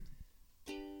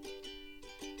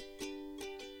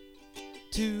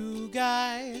Two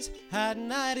guys had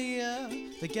an idea.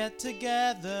 They get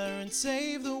together and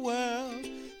save the world.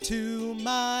 Two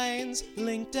minds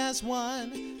linked as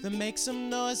one. They make some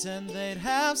noise and they'd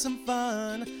have some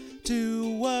fun.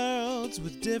 Two worlds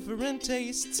with different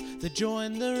tastes. They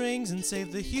join the rings and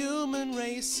save the human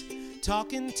race.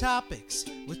 Talking topics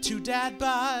with two dad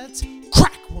bods.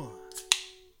 Crack one.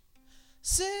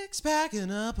 Six pack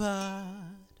and a pod.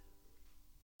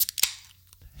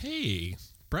 Hey,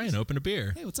 Brian opened a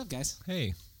beer. Hey, what's up, guys?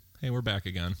 Hey, we're back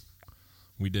again.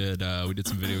 We did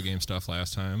some video game stuff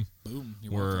last time. Boom.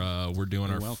 We're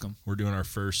doing welcome. We're doing our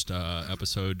first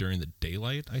episode during the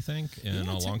daylight, I think, in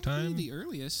a long time. The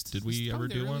earliest. Did we ever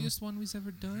do one? The earliest one we've ever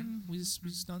done. We've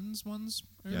done ones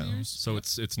earlier. Yeah. So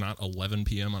it's not 11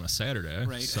 p.m. on a Saturday.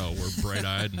 Right. So we're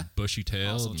bright-eyed and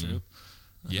bushy-tailed. Also true.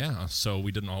 Yeah, so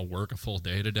we didn't all work a full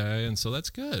day today, and so that's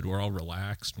good. We're all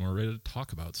relaxed, and we're ready to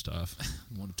talk about stuff.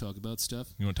 Want to talk about stuff?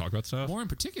 You want to talk about stuff? More in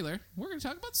particular, we're going to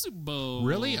talk about Super Bowl.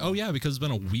 Really? Oh, yeah, because it's been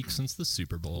a week since the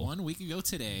Super Bowl. 1 week ago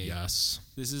today. Yes.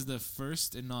 This is the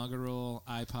first inaugural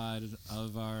iPod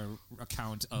of our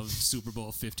account of Super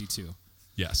Bowl 52.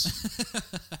 Yes.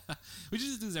 We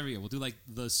just do this every year. We'll do like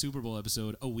the Super Bowl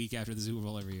episode a week after the Super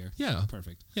Bowl every year. Yeah.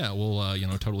 Perfect. Yeah, we'll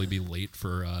totally be late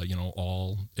for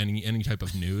any type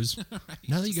of news. Right.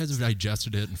 Now that you guys have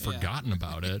digested it and forgotten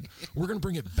about it, we're gonna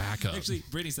bring it back up. Actually,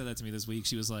 Brittany said that to me this week.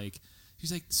 She was like,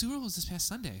 Super Bowl was this past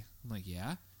Sunday. I'm like,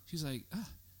 yeah. She's like,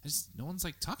 no one's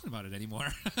like talking about it anymore.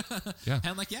 Yeah. And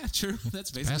I'm like, yeah, true. That's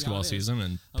basically basketball all it is. season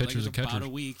and pitchers and catchers. About a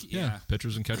week. Yeah.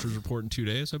 Pitchers and catchers report in 2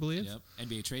 days, I believe. Yep.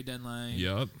 NBA trade deadline.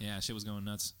 Yep. Yeah, shit was going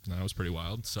nuts. That was pretty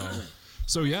wild.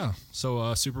 So yeah.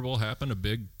 So Super Bowl happened, a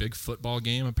big football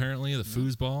game apparently, the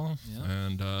foosball. Yep.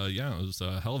 And it was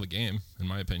a hell of a game in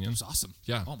my opinion. It was awesome.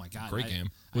 Yeah. Oh my god. Great game.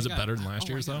 Was it better than last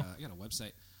year's though? I got a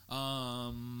website.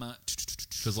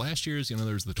 Because last year's,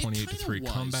 there was the 28-3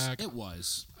 comeback. It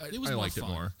was. I It was more liked fun.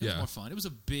 it more. It was Yeah. more fun. It was a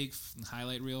big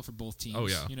highlight reel for both teams. Oh,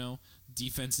 yeah.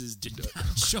 Defenses did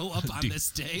not show up on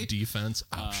this day. Defense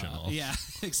optional. Yeah,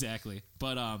 exactly.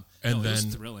 But And it was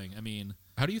then- thrilling. I mean,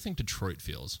 How do you think Detroit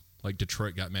feels? Like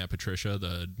Detroit got Matt Patricia,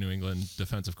 the New England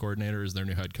defensive coordinator, as their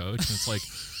new head coach. And it's like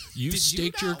you Did you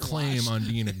staked your not claim watch? on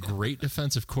being a great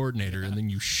defensive coordinator, and then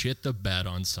you shit the bed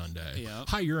on Sunday. Yep.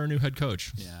 Hi, you're our new head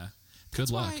coach. yeah. Good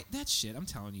That's luck. why that shit, I'm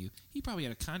telling you, he probably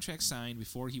had a contract signed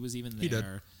before he was even there. He did.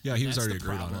 Yeah, And he was that's already the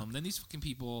agreed on it. problem. Then these fucking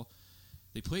people,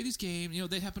 they play these games.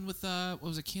 They happened with what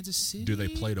was it, Kansas City? Do they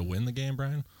play to win the game,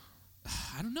 Brian?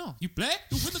 I don't know. You play,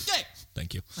 you win the game.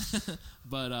 Thank you.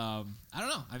 But I don't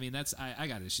know. I mean, I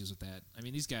got issues with that. I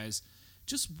mean, these guys,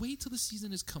 just wait till the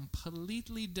season is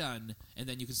completely done, and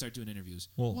then you can start doing interviews.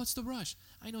 Well- What's the rush?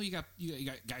 I know you got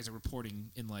guys are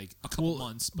reporting in like a couple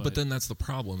months, but then that's the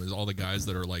problem is all the guys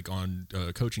that are like on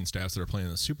coaching staffs that are playing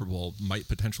in the Super Bowl might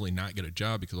potentially not get a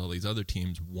job because all these other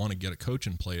teams want to get a coach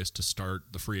in place to start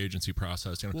the free agency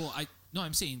process. well,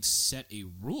 I'm saying set a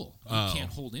rule. You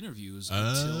can't hold interviews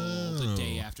until the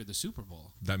day after the Super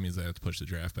Bowl. That means they have to push the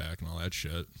draft back and all that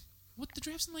shit. What, the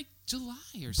draft's in like July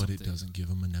or But something? it doesn't give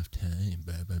them enough time.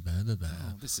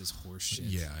 Oh, this is horseshit.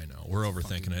 Yeah, I know. We're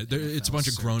overthinking Fucking it. It's a bunch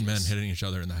of NFL grown men circus. hitting each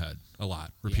other in the head a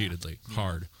lot, repeatedly,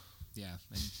 hard. Yeah,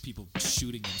 and people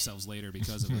shooting themselves later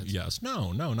because of it. Yes.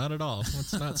 No, not at all.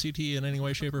 It's not CT in any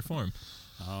way, shape, or form.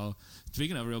 Oh,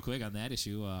 speaking of, real quick on that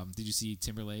issue, did you see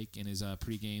Timberlake in his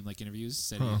pregame interviews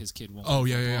said his kid won't? Oh,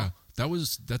 play yeah. football?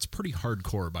 That's pretty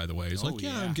hardcore, by the way. He's Oh, like,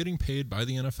 yeah. I'm getting paid by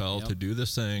the NFL Yep. to do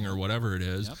this thing or whatever it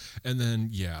is. Yep. And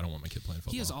then, I don't want my kid playing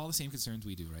football. He has all the same concerns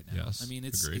we do right now. Yes, I mean,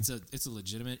 agreed. it's a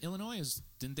legitimate. Illinois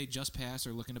didn't they just pass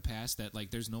or looking to pass that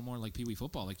like there's no more like Pee Wee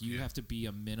football. Like you have to be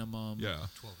a minimum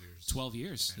 12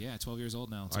 years. Yeah, 12 years old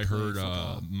now. to I play heard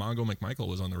football. Mongo McMichael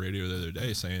was on the radio the other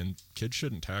day saying kids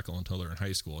shouldn't tackle until they're in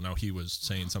high school. Now, he was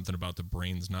saying something about the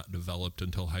brain's not developed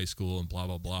until high school and blah,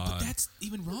 blah, blah. But that's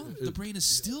even wrong. The brain is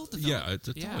still developing. Yeah, it's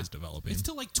always developing. It's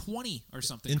till like 20 or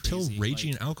something. Until crazy.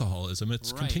 raging like, alcoholism,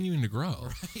 it's Right. continuing to grow.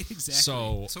 Right, exactly.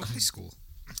 So, So high school.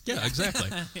 yeah, exactly.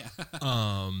 yeah.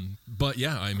 But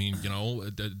yeah, I mean,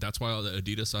 that's why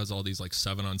Adidas has all these like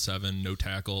 7-on-7, no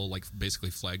tackle, like basically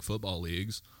flag football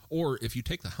leagues. Or if you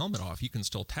take the helmet off, you can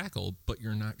still tackle, but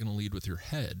you're not going to lead with your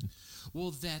head.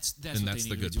 Well, that's And what that's they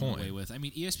the need good to do point. away with. I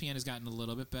mean, ESPN has gotten a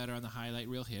little bit better on the highlight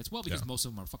reel hits. Well, because Yeah. most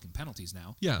of them are fucking penalties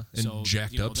now. Yeah, and So,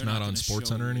 jacked up's they're not on gonna Sports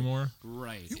show Center you- anymore.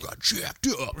 Right. You got jacked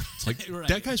up. It's like, Right.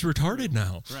 that guy's retarded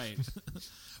now. Right.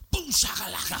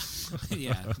 shakalaka.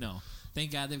 Yeah, no.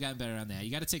 Thank God they've gotten better on that.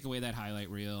 You got to take away that highlight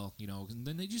reel, and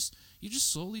then you're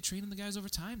just slowly training the guys over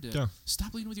time to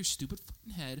stop leading with your stupid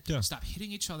fucking head. Yeah. Stop hitting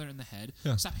each other in the head.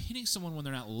 Yeah. Stop hitting someone when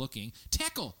they're not looking.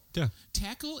 Tackle. Yeah.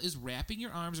 Tackle is wrapping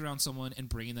your arms around someone and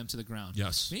bringing them to the ground.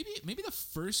 Yes. Maybe the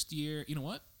first year, you know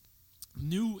what?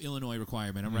 New Illinois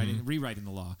requirement. I'm rewriting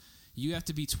the law. You have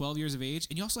to be 12 years of age,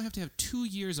 and you also have to have 2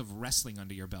 years of wrestling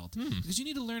under your belt. Because you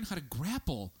need to learn how to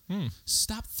grapple.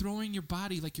 Stop throwing your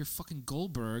body like you're fucking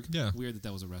Goldberg. Yeah. Weird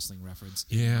that was a wrestling reference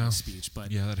in my speech. But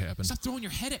yeah, that happened. Stop throwing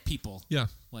your head at people. Yeah.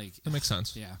 Like, that makes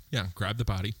sense. Yeah. Yeah, grab the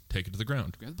body, take it to the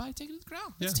ground. Grab the body, take it to the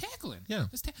ground. That's tackling. Yeah.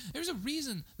 There's a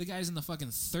reason the guys in the fucking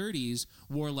 30s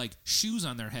wore, like, shoes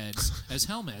on their heads as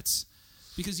helmets.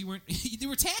 Because you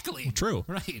were tackling. True.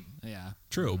 Right. Yeah.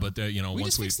 True, but we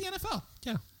once just fixed the NFL.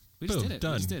 Yeah. We Boom, just did it.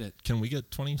 done. We just did it. Can we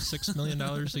get $26 million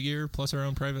a year plus our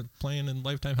own private plane and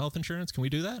lifetime health insurance? Can we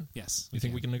do that? Yes. You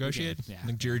think we can negotiate? Yeah. I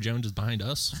think Jerry Jones is behind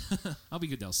us. I'll be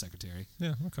Goodell's secretary.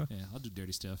 Yeah, okay. Yeah, I'll do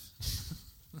dirty stuff.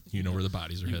 You know where the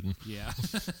bodies are hidden. Yeah.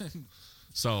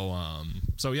 So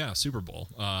yeah, Super Bowl.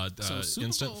 Super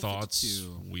Instant Bowl thoughts.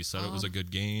 52. We said it was a good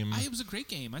game. It was a great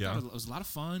game. I thought it was a lot of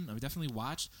fun. I definitely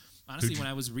watched. Honestly, when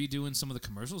I was redoing some of the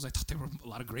commercials, I thought there were a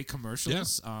lot of great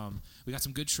commercials. Yeah. We got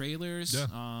some good trailers.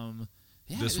 Yeah.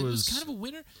 It was kind of a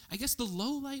winner. I guess the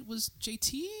low light was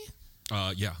JT.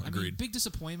 Yeah, agreed. I mean, big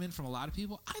disappointment from a lot of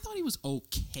people. I thought he was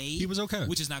okay. He was okay.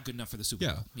 Which is not good enough for the Super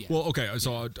Bowl. Yeah. Well, okay.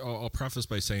 So I'll preface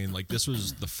by saying, like, this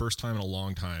was the first time in a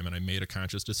long time, and I made a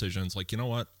conscious decision. It's like, you know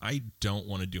what? I don't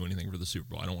want to do anything for the Super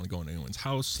Bowl. I don't want to go into anyone's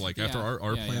house. Like, after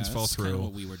our plans fell through, kind of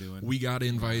what we were doing. We got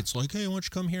invites like, hey, why don't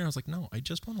you come here? I was like, no, I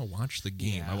just want to watch the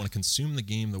game. I want to consume the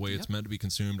game the way it's meant to be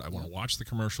consumed. I want to watch the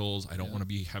commercials. I don't want to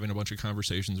be having a bunch of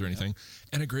conversations or anything.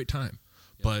 And a great time.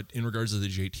 But in regards to the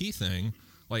JT thing,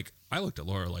 like, I looked at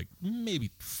Laura like maybe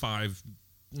 2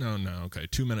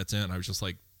 minutes in. I was just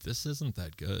like, this isn't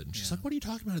that good. And she's like, what are you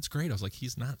talking about? It's great. I was like,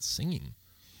 he's not singing.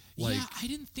 Like, yeah, I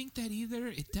didn't think that either.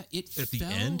 It at the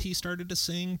end, he started to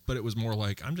sing, but it was more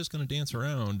like, I'm just going to dance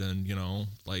around and,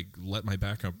 like, let my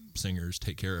backup singers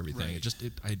take care of everything. Right. It just,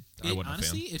 I wasn't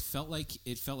honestly, a fan.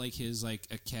 it felt like his, like,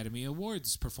 Academy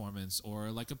Awards performance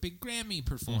or like a big Grammy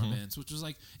performance, which was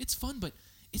like, it's fun, but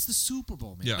it's the Super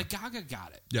Bowl, man. Yeah. Like, Gaga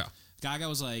got it. Yeah. Gaga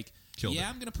was like, Killed it.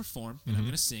 I'm going to perform, and I'm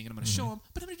going to sing, and I'm going to show them,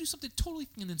 but I'm going to do something totally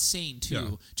insane,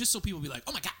 too, just so people will be like,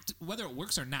 oh, my God, whether it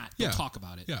works or not, they'll talk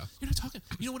about it. Yeah. You're not talking.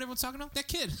 You know what everyone's talking about? That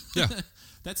kid. Yeah.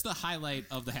 That's the highlight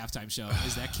of the halftime show,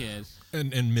 is that kid.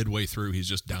 And midway through, he's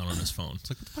just down on his phone. It's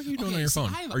like, what the fuck are you doing on your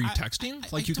phone? Are you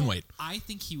texting? You can wait. I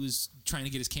think he was trying to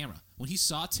get his camera. When he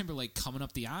saw Timberlake coming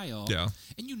up the aisle,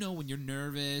 and when you're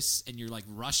nervous and you're like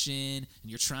rushing and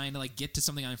you're trying to like get to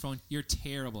something on your phone, you're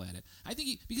terrible at it. I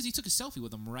think because he took a selfie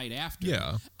with him right after.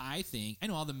 Yeah. I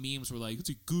know all the memes were like, is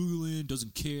he Googling,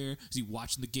 doesn't care, is he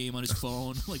watching the game on his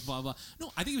phone, like blah blah.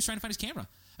 No, I think he was trying to find his camera.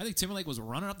 I think Timberlake was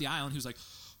running up the aisle and he was like,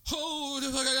 oh,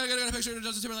 I gotta get a picture of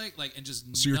Justin Timberlake, like, and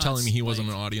just. So you're telling me he wasn't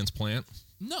an audience plant?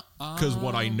 No, because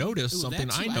what I noticed,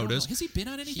 I noticed, has he been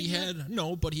on anything? He had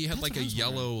That's like a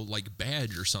yellow like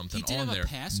badge or something on there.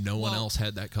 Pass. No one else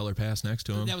had that color pass next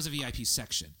to him. That was a VIP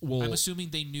section. Well, I'm assuming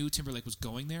they knew Timberlake was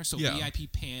going there, so VIP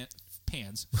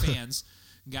fans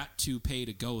got to pay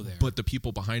to go there. But the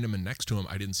people behind him and next to him,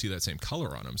 I didn't see that same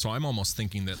color on him. So I'm almost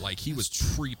thinking that like he was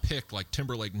pre-picked, like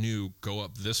Timberlake knew, go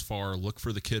up this far, look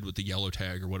for the kid with the yellow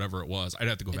tag or whatever it was. I'd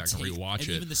have to go back and rewatch it.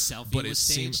 Even the selfie but was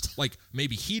staged. Seemed like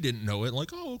maybe he didn't know it. Like,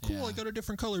 oh, cool, I got a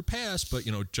different color pass. But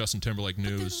Justin Timberlake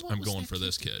knew I'm going for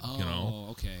this kid.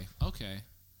 Oh, okay.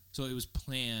 So it was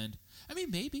planned. I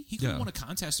mean, maybe he could have won a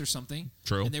contest or something.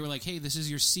 True. And they were like, "Hey, this is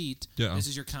your seat. Yeah. This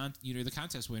is your you're the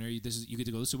contest winner. You get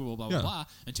to go to the Super Bowl. Blah blah blah."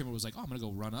 And Timber was like, "Oh, I'm gonna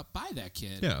go run up by that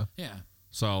kid." Yeah. Yeah.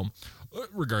 So,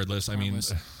 regardless, I mean, I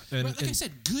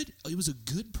said, good. It was a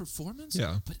good performance.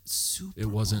 Yeah. But it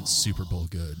wasn't Super Bowl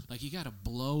good. Like, you got to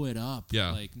blow it up.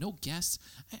 Yeah. Like, no guests.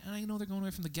 I know they're going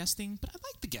away from the guest thing, but I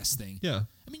like the guest thing. Yeah.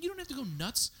 I mean, you don't have to go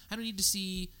nuts. I don't need to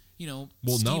see.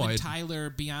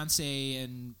 Tyler, Beyonce,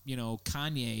 and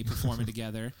Kanye performing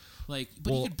together. Like,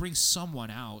 but you could bring someone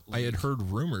out. Like, I had heard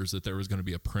rumors that there was going to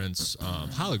be a Prince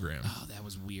hologram. Oh, that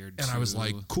was weird. And I was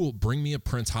like, cool, bring me a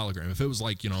Prince hologram. If it was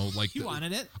like, like you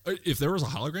wanted it. If there was a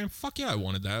hologram, fuck yeah, I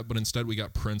wanted that. But instead, we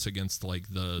got Prince against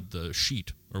like the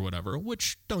sheet or whatever.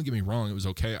 Which, don't get me wrong, it was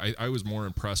okay. I was more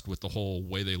impressed with the whole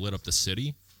way they lit up the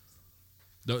city.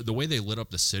 The way they lit up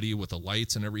the city with the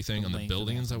lights and everything on the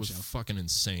buildings, that was fucking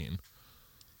insane.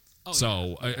 Oh,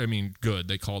 so, yeah. I mean, good.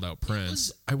 They called out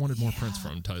Prince. I wanted more Prince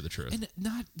from him, to tell you the truth. And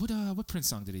not, what Prince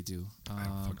song did he do?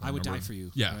 I Would Die For You.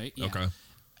 Yeah. Right? Yeah. Okay.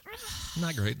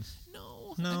 Not great. No.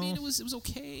 No. No. I mean, it was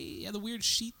okay. Yeah, the weird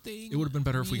sheet thing. It would have been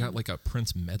better if we got like a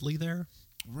Prince medley there.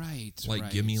 Right. Like,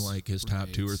 give me like his top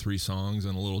 2 or 3 songs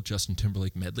and a little Justin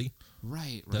Timberlake medley.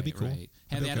 Right. That'd be cool. Right.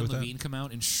 I'd Have be okay Adam with that. Levine come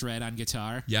out and shred on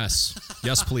guitar. Yes.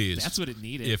 Yes, please. That's what it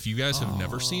needed. If you guys have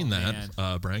never seen that,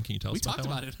 man. Brian, can you tell we us about talked that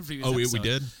about one? it in a previous Oh, we episode.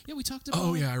 did? Yeah, we talked about it.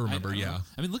 Oh, yeah, I remember, don't yeah. know.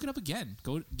 I mean, look it up again.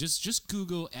 Go just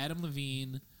Google Adam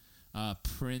Levine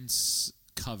Prince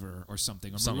cover or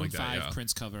something, or Something Maroon like that, 5 yeah.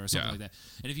 Prince cover or something Yeah. like that.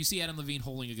 And if you see Adam Levine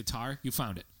holding a guitar, you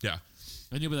found it. Yeah.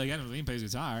 And you'll be like, Adam Levine plays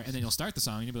guitar, and then you'll start the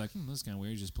song, and you'll be like, this is kind of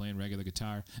weird. He's just playing regular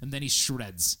guitar, and then he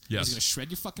shreds. Yes. He's gonna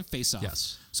shred your fucking face off.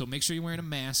 Yes. So make sure you're wearing a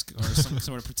mask or some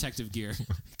sort of protective gear,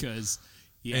 because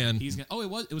And- he's gonna. Oh,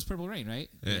 it was Purple Rain, right?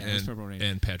 Yeah, it was Purple Rain.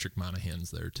 And Patrick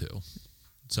Monahan's there too.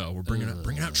 So we're bringing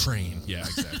out Train. Yeah,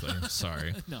 exactly.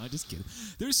 Sorry. No, I just kidding.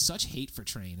 There's such hate for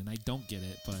Train, and I don't get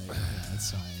it, but yeah,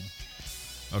 it's fine.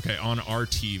 Okay, on our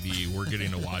TV, we're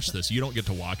getting to watch this. You don't get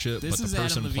to watch it, This but is the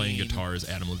person Adam playing Levine. guitar is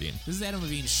Adam Levine. This is Adam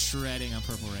Levine shredding on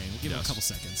Purple Rain. We'll give him a Yes. couple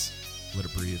seconds. Let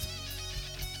it breathe.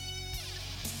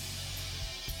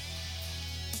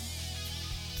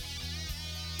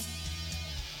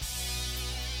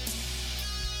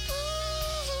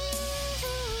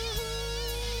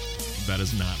 That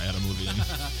is not Adam Levine. All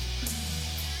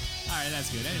right,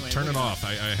 that's good. Anyway, Turn look it at off.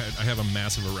 I have a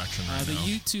massive erection right the now.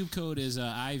 YouTube code is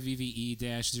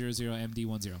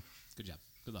IVVE-00MD10. Good job.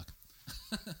 Good luck.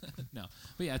 No,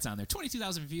 but yeah, it's on there.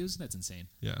 22,000 views. That's insane.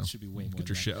 Yeah. It should be way more. Get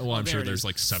your than shit. that. Well, I'm there sure it there's is.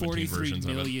 like 17 43 versions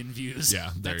of it. million views.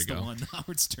 Yeah, there That's you go. the one.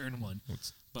 Howard Stern one.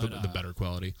 It's But, the better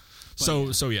quality. but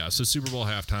So yeah. so Super Bowl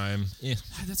halftime. Yeah.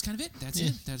 That's kind of it. That's Yeah.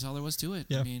 it. That's all there was to it.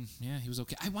 Yeah. I mean, yeah, he was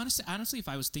okay. I want to say, honestly, if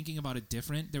I was thinking about it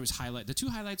different, there was highlight. The two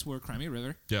highlights were Crimea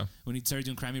River. Yeah. When he started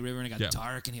doing Crimea River and it got Yeah.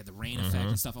 dark and he had the rain effect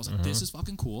and stuff, I was like, this is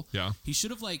fucking cool. Yeah. He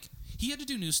should have, he had to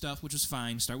do new stuff, which was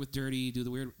fine. Start with Dirty, do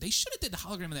the weird. They should have did the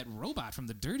hologram of that robot from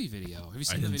the Dirty video. Have you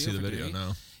seen I didn't the see video? the for video, Dirty?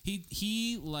 no.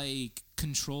 He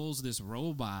controls this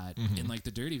robot Mm-hmm. in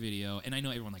the Dirty video, and I know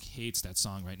everyone hates that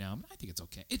song right now. But I think it's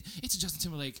okay. It's a Justin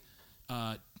Timberlake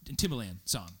Timbaland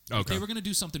song. Okay. They were gonna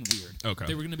do something weird. Okay.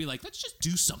 They were gonna be like, let's just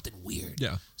do something weird.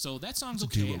 Yeah. So that song's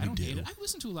Let's do okay. what I we don't hate do. it. I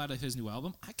listened to a lot of his new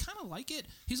album. I kind of like it.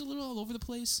 He's a little all over the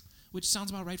place, which sounds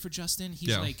about right for Justin. He's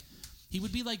Yeah. he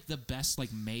would be the best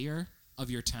mayor of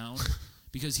your town.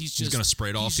 Because he's gonna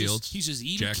spray it all he's just- fields, He's just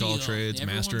eating jack all keto. trades,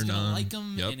 Everyone's master gonna none. like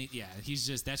him. Yep. And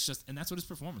and that's what his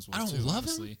performance was. I don't too, love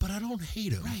honestly. him, but I don't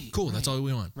hate him. Right, Cool. That's right. all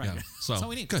we want. Right. Yeah. So that's all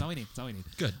we need. Good. That's all we need. That's all we need.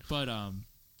 Good. But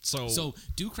So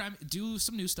do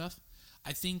some new stuff.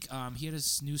 I think he had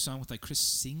his new song with Chris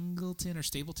Singleton or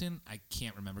Stapleton. I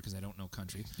can't remember because I don't know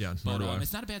country. Yeah, but nor do I.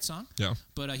 it's not a bad song. Yeah.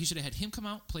 But he should have had him come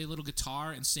out, play a little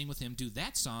guitar, and sing with him. Do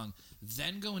that song,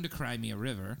 then go into Cry Me a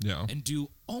River. Yeah. And do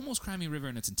almost Cry Me a River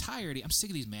in its entirety. I'm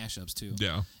sick of these mashups too.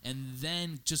 Yeah. And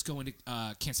then just go into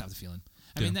Can't Stop the Feeling.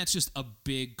 I Yeah. mean, that's just a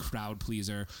big crowd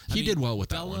pleaser. He did well with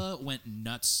that Bella went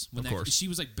nuts when Of course. she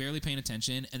was barely paying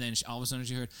attention, and then all of a sudden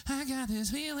she heard, "I got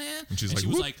this feeling," And she's she like,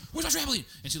 was "Whoop." like, "Where's my trampoline?"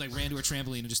 And she ran to her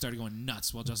trampoline and just started going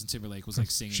nuts while Justin Timberlake was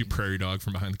singing. she prairie dog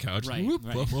from behind the couch. Right, Whoop,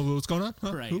 right. what's going on?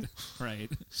 Huh? right, Whoop. right.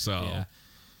 So yeah.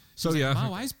 so He's yeah. like,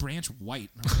 "Wow, why is Branch white?"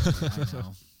 I don't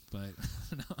know, but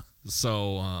no.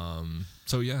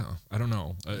 So yeah. I don't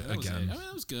know. That was it. Again. I mean,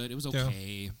 it was good. It was Yeah.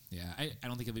 okay. Yeah, I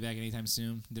don't think he'll be back anytime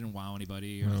soon. Didn't wow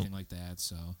anybody or anything like that.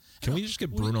 So Can we just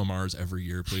get Bruno Mars every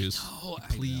year, please? Oh,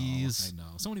 Please. I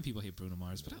know. So many people hate Bruno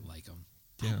Mars, but I like him.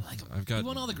 Yeah, I like him. I've got- He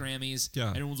won all the Grammys.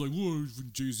 Yeah. Everyone's like, "Whoa,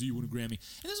 Jay-Z won a Grammy."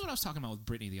 And this is what I was talking about with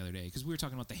Britney the other day, because we were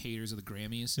talking about the haters of the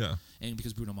Grammys. Yeah. And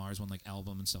because Bruno Mars won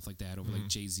album and stuff like that over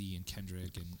Jay-Z and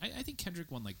Kendrick, and I think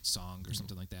Kendrick won song or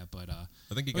something like that. But I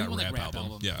think he or got won, rap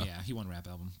album. Yeah. Yeah, he won rap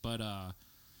album. But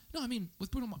no, I mean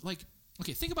with Bruno Mars,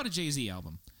 okay, think about a Jay-Z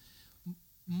album.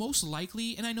 Most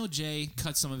likely, and I know Jay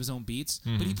cuts some of his own beats,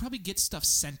 but he probably gets stuff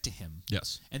sent to him.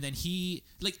 Yes. And then he,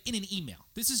 in an email.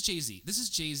 This is Jay-Z. This is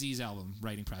Jay-Z's album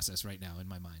writing process right now in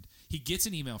my mind. He gets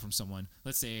an email from someone.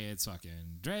 Let's say it's fucking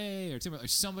Dre or Timberlake or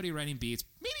somebody writing beats.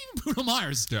 Maybe even Bruno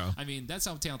Mars. Yeah. I mean, that's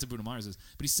how talented Bruno Mars is.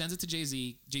 But he sends it to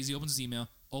Jay-Z. Jay-Z opens his email,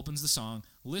 opens the song,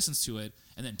 listens to it,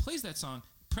 and then plays that song,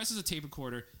 presses a tape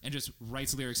recorder, and just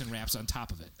writes lyrics and raps on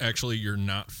top of it. Actually, you're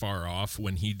not far off.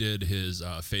 When he did his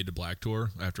Fade to Black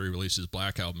tour, after he released his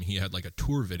Black album, he had a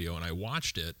tour video, and I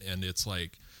watched it, and it's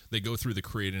they go through the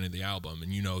creating of the album,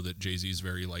 and you know that Jay-Z's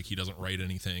very he doesn't write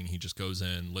anything. He just goes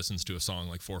in, listens to a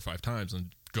song 4 or 5 times,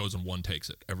 and goes and one takes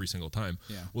it every single time.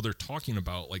 Yeah. Well, they're talking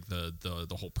about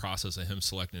the whole process of him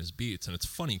selecting his beats, and it's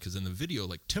funny because in the video,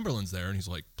 Timberland's there, and he's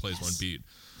plays one beat.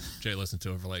 Jay listened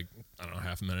to it for I don't know,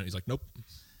 half a minute. He's like, nope.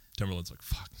 Timberland's like,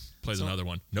 fuck, plays another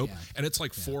one. Nope. Yeah. And it's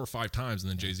like 4 or 5 times, and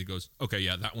then Jay-Z goes, okay,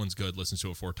 yeah, that one's good. Listens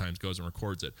to it 4 times, goes and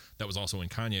records it. That was also when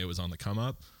Kanye was on the come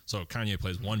up. So Kanye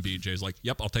plays one beat, Jay's like,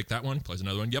 yep, I'll take that one. Plays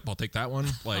another one, yep, I'll take that one.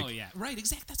 Like, oh yeah, right,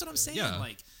 exactly. That's what I'm saying. Yeah.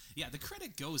 Like, yeah, the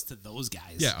credit goes to those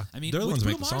guys. Yeah. I mean, They're the ones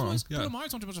Bruno that make the Mars songs. was- Yeah. Bruno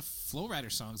Mars wrote a bunch of Flow Rider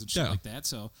songs and shit Yeah. like that.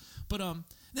 So, but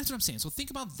that's what I'm saying. So think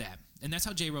about that, and that's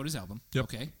how Jay wrote his album. Yep.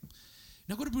 Okay.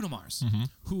 Now go to Bruno Mars,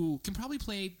 who can probably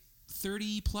play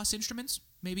 30 plus instruments,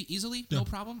 maybe easily, no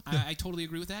problem. I totally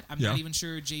agree with that. I'm not even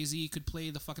sure Jay-Z could play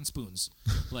the fucking spoons,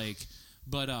 like,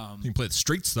 but you can play the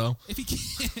streets, though. if he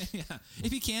can, yeah,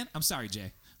 if he can, I'm sorry,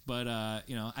 Jay, but I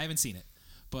haven't seen it.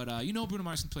 But Bruno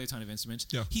Mars can play a ton of instruments.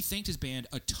 Yeah. He thanked his band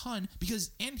a ton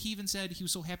and he even said he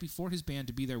was so happy for his band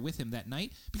to be there with him that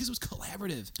night because it was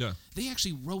collaborative. Yeah. They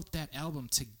actually wrote that album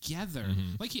together.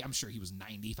 Like I'm sure he was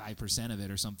 95% of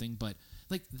it or something, but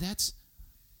like that's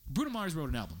Bruno Mars wrote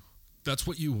an album. That's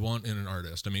what you want in an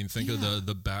artist. I mean, think of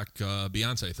the back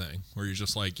Beyonce thing, where you're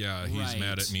just like, yeah, he's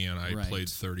mad at me, and I played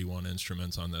 31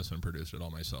 instruments on this and produced it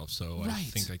all myself. So I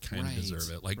think I kind of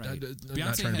deserve it. Like, Beyonce not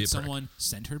trying to be had a prick. someone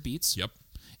send her beats. Yep.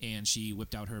 And she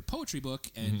whipped out her poetry book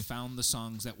and found the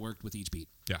songs that worked with each beat.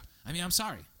 Yeah. I mean, I'm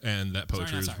sorry. And that poetry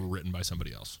Sorry, is not sorry. written by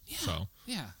somebody else. Yeah. So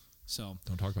Yeah. So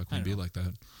don't talk about Queen I don't Bee know. like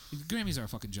that. Grammys are a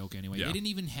fucking joke anyway. Yeah. They didn't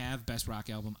even have Best Rock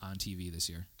Album on TV this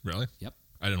year. Really? Yep.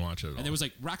 I didn't watch it at all. And there was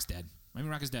like, Rock's dead. I mean,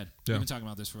 Rock is dead. Yeah. We've been talking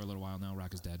about this for a little while now.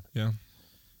 Rock is dead. Yeah.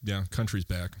 Yeah. Country's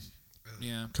back.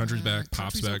 Yeah. Country's back.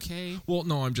 Pop's country's back. Okay. Well,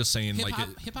 no, I'm just saying,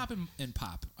 Hip hop and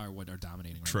pop are what are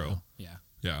dominating right True. now. Yeah.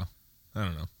 yeah. I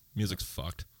don't know. Music's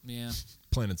fucked. Yeah.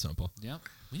 Plain and simple. Yep.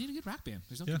 We need a good rock band.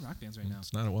 There's no Yeah. good rock bands right now.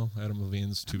 It's not Adam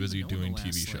Levine's too I don't busy even know doing when the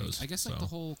TV last, shows. I guess like so. the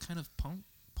whole kind of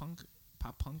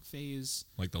pop punk phase.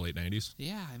 Like the late 90s.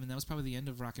 Yeah, I mean that was probably the end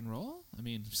of rock and roll. I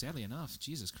mean, sadly enough,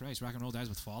 Jesus Christ, rock and roll dies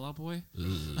with Fall Out Boy.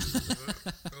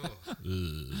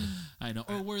 I know.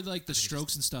 Or were like the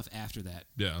Strokes and stuff after that?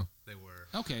 Yeah. They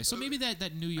were. Okay, so maybe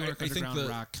that New York I think underground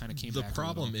rock kind of came the back.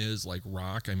 problem is like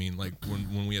rock. I mean, like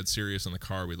when we had Sirius in the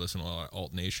car, we listened to a lot of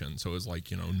Alt Nation, so it was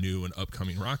like new and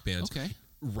upcoming rock bands. Okay.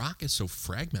 Rock is so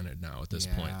fragmented now at this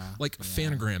Yeah, point. Like yeah.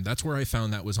 Phanogram, that's where I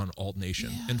found that was on Alt Nation,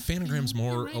 and Phanogram's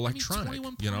more you're right. electronic. I mean,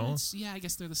 21 you know, Pilots, yeah, I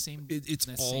guess they're the same. it's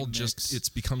that all same just mix. it's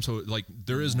become so like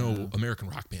there is no American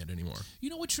rock band anymore. You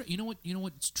know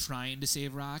what's trying to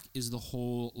save rock is the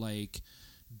whole like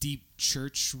deep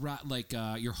church rock, like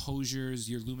your Hosiers,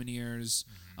 your Lumineers,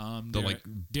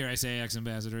 dare I say ex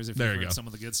Ambassadors if There you've you heard go. some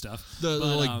of the good stuff. The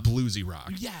But, like bluesy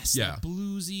rock. yes, Yeah. that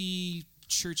bluesy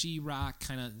churchy rock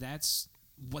kind of that's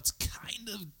what's kind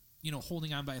of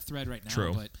holding on by a thread right now.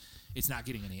 True. But it's not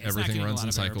getting any. It's Everything not getting runs a lot in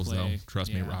of cycles, though. airplay.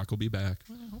 Trust me, Yeah. rock will be back.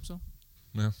 Well, I hope so.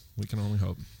 Yeah, we can only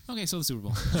hope. Okay, so the Super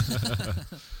Bowl.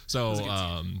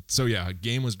 So yeah,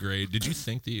 game was great. Did you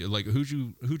think who'd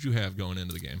you have going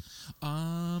into the game?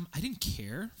 I didn't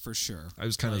care for sure. I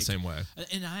was kind of the same way.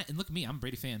 And look at me, I'm a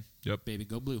Brady fan. Yep. Baby,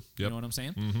 go blue. You Yep. know what I'm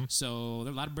saying? Mhm. So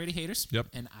there are a lot of Brady haters. Yep.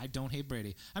 And I don't hate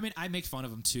Brady. I mean, I make fun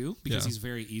of him too because Yeah. he's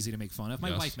very easy to make fun of. My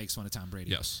Yes. wife makes fun of Tom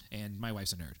Brady. Yes. And my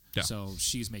wife's a nerd. Yeah. So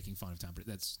she's making fun of Tom Brady.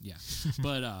 That's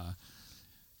but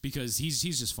because he's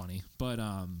just funny. But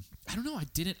I don't know.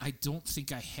 I don't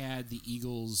think I had the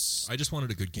Eagles I just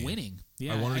wanted a good game. winning.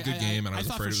 Yeah, I wanted a good game, and I was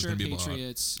thought afraid for it was sure going to be a blowout.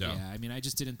 Patriots. Yeah. I mean, I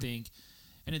just didn't think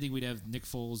we'd have Nick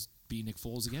Foles be Nick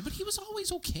Foles again. But he was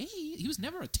always okay. He was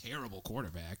never a terrible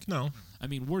quarterback. No, I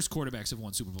mean, worst quarterbacks have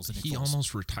won Super Bowls than Nick he Foles.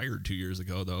 almost retired 2 years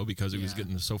ago though because he was Yeah.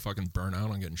 getting so fucking burnt out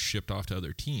on getting shipped off to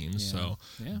other teams. Yeah. So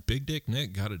Yeah. Big Dick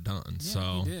Nick got it done. Yeah,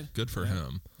 so he did. good for Yep.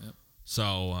 him. Yep.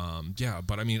 So yeah,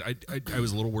 but I mean, I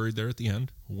was a little worried there at the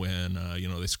end when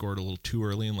they scored a little too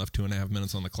early and left 2.5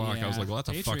 minutes on the clock. I was like, well, that's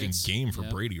a fucking Patriots. game for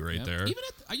Yep. Brady right Yep. there. Even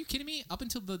are you kidding me? Up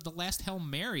until the last Hail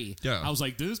Mary, Yeah. I was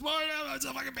like, this boy, it's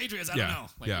a fucking Patriots. I Yeah. don't know.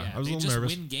 Like, Yeah. I was a they little just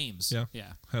nervous. win games. Yeah.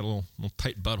 Yeah. Had a little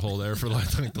tight butthole there for like,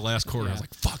 I think the last quarter. I was Yeah.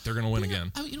 like, fuck, they're gonna win But yeah,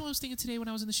 again. you know what I was thinking today when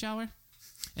I was in the shower?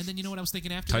 And then you know what I was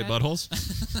thinking after Tight that? buttholes.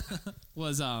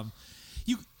 Was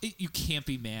you can't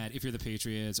be mad if you're the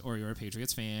Patriots or you're a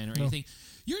Patriots fan or anything.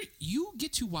 You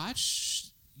get to watch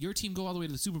your team go all the way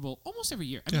to the Super Bowl almost every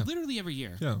year. I mean, Yeah. literally every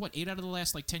year. Yeah. What, 8 out of the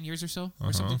last 10 years or so, or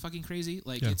Uh-huh. something fucking crazy?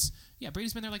 Like Yeah.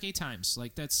 Brady's been there 8 times.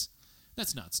 Like that's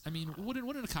nuts. I mean, what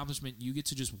an accomplishment! You get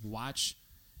to just watch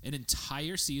an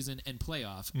entire season and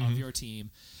playoff of your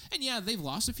team. And yeah, they've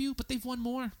lost a few, but they've won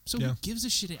more. So Yeah. who gives a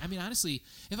shit? I mean, honestly,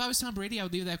 if I was Tom Brady, I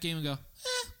would leave that game and go,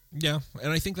 Yeah,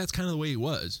 and I think that's kind of the way he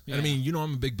was. And I Yeah. mean,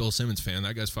 I'm a big Bill Simmons fan.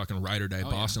 That guy's fucking ride or die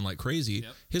Boston like crazy.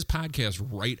 Yep. His podcast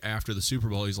right after the Super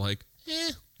Bowl, he's like,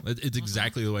 It's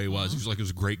exactly the way he was. He was like, it was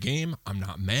a great game. I'm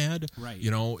not mad. Right.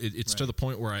 It's to Right. the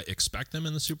point where I expect them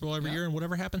in the Super Bowl every Yeah. year, and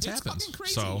whatever happens, it's happens. fucking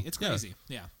crazy. So, It's yeah. crazy.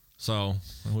 Yeah. So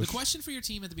I The wish- question for your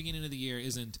team at the beginning of the year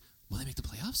isn't, will they make the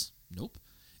playoffs? Nope.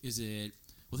 Is it,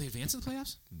 will they advance in the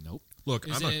playoffs? Nope. Look,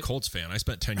 Is I'm a it- Colts fan. I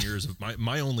spent 10 years of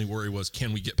my only worry was,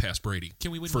 can we get past Brady?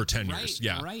 Can we win for one? 10 Right, years?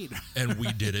 Yeah. right. And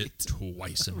we did it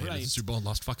twice and made it to Right. the Super Bowl and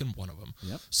lost fucking one of them.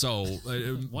 Yep. So,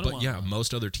 One but and yeah, one.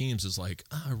 most other teams is like,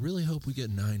 I really hope we get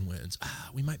 9 wins.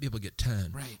 We might be able to get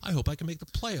 10. Right. I hope I can make the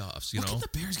playoffs, you What know? can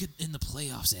the Bears get in the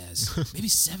playoffs as? Maybe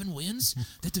 7 wins?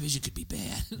 That division could be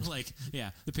bad. Like,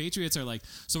 yeah, the Patriots are like,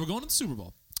 so we're going to the Super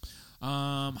Bowl.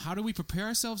 How do we prepare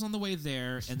ourselves on the way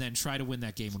there and then try to win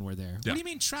that game when we're there? Yeah. What do you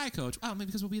mean try, Coach? Oh, maybe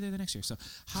because we'll be there the next year. So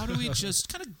how do we just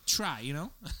kind of try, you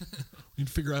know? We need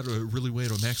to figure out a really way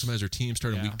to maximize our team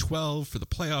starting Yeah. week 12 for the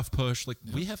playoff push. Like,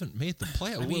 we haven't made the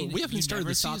playoff. I mean, we haven't you started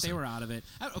never the thought season. they were out of it.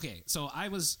 Okay, so I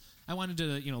wanted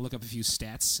to look up a few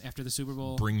stats after the Super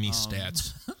Bowl. Bring me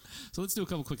stats. So let's do a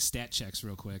couple quick stat checks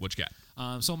real quick. What you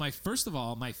got? So my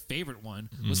favorite one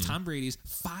was Tom Brady's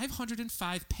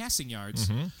 505 passing yards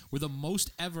were the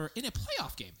most ever in a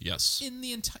playoff game. Yes. In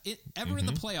the ever in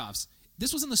the playoffs.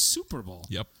 This was in the Super Bowl.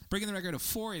 Yep. Breaking the record of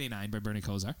 489 by Bernie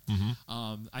Kosar.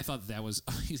 I thought that was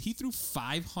he threw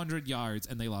 500 yards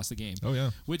and they lost the game. Oh,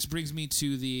 yeah. Which brings me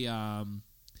to the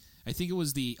I think it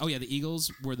was the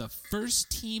Eagles were the first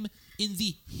team in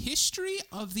the history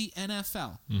of the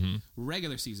NFL,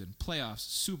 regular season, playoffs,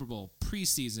 Super Bowl,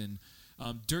 preseason,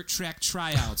 dirt track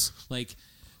tryouts, like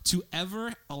to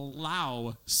ever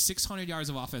allow 600 yards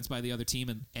of offense by the other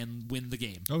team and win the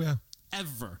game. Oh, yeah.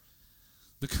 Ever.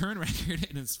 The current record,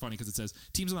 and it's funny because it says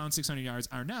teams allowing 600 yards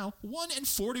are now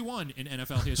 1-41 in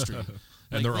NFL history.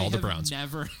 And they're all the have Browns.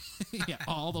 Never,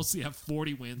 all those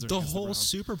 40 wins. Are The against whole Browns.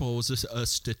 Super Bowl was a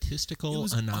statistical It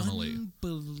was anomaly.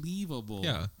 unbelievable.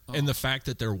 Yeah. Oh, And the fact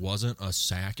that there wasn't a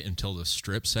sack until the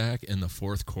strip sack in the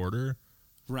fourth quarter,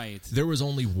 right. there was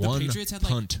only one The Patriots had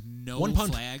punt. like no one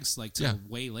punt. flags, like till Yeah.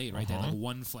 way late, right? They had like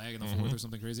one flag in the fourth or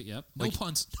something crazy. Yep. No Like,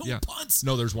 punts. No yeah. punts.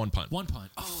 No, there's one punt. One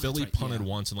punt. Oh, that's Philly right, punted yeah.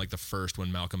 once in like the first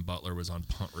when Malcolm Butler was on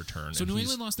punt return. So and New he's-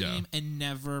 England lost the yeah. game and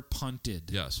never punted.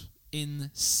 Yes.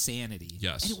 Insanity.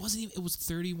 Yes. And it wasn't even, it was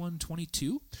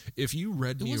 31-22. If you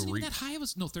read It me wasn't even that high. It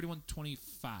was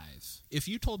 31-25. if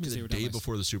you told me Because they the were down day by-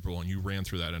 before the Super Bowl and you ran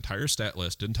through that entire stat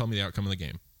list, didn't tell me the outcome of the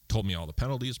game, told me all the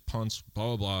penalties, punts,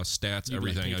 blah blah blah, stats, You'd be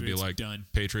like, everything, I'd be Patriots like done.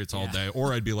 Patriots all Yeah. day,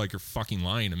 or I'd be like, you're fucking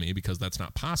lying to me because that's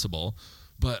not possible.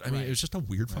 But I mean, Right. it was just a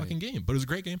weird fucking game, but it was a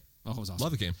great game. Oh, it was awesome.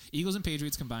 Love the game. Eagles and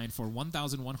Patriots combined for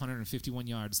 1,151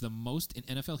 yards, the most in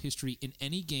NFL history in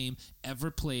any game ever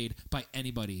played by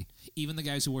anybody, even the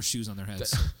guys who wore shoes on their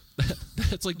heads.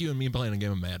 That's like you and me playing a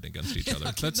game of Madden against each other.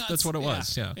 Fucking That's nuts. what it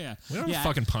was. Yeah. Yeah. Yeah. We don't have Yeah, a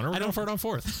fucking punter. I We're don't- going for it on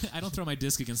fourth. I don't throw my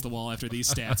disc against the wall after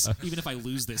these stats, even if I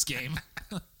lose this game.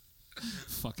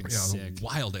 Fucking Yeah, sick.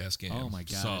 wild ass game. Oh my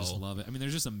god, So, I just love it. I mean,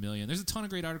 there's just a million. There's a ton of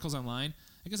great articles online.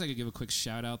 I guess I could give a quick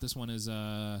shout out. This one is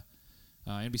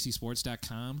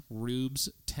NBCSports.com. Rube's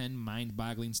 10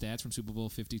 mind-boggling stats from Super Bowl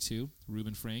 52.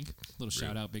 Ruben Frank, little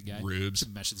shout out, big guy. Rubes.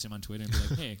 Should message him on Twitter and be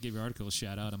like, "Hey, give your article a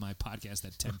shout out on my podcast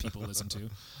that 10 people listen to."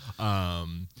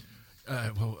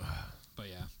 But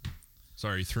yeah,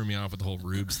 sorry, you threw me off with the whole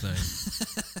Rubes thing.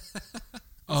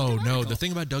 Oh no, the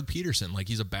thing about Doug Peterson, like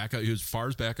he's a backup. He was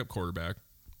Favre's backup quarterback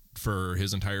for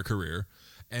his entire career.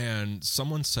 And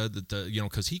someone said that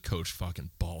because he coached fucking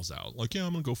balls out. Like, yeah,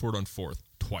 I'm gonna go for it on fourth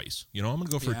twice. I'm gonna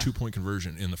go for a Yeah. 2-point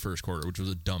conversion in the first quarter, which was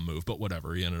a dumb move, but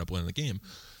whatever. He ended up winning the game.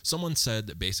 Someone said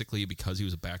that basically because he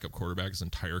was a backup quarterback his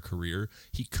entire career,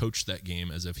 he coached that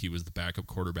game as if he was the backup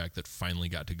quarterback that finally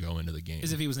got to go into the game.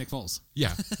 as if he was Nick Foles.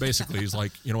 Yeah, basically, he's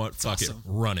like, you know what, fuck awesome. it,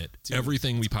 run it, Dude,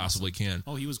 everything we possibly can.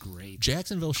 Oh, he was great.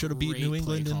 Jacksonville should have beat Great New play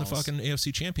England in the calls. fucking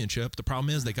AFC Championship. The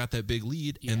problem is they got that big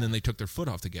lead, Yeah. and then they took their foot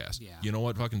off the gas. Yeah. You know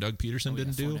what fucking Doug Peterson Oh, yeah,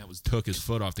 didn't do? Fournette was Took his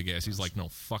foot off the gas. He's like, no,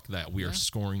 fuck that. We Yeah. are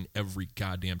scoring every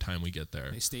goddamn time we get there.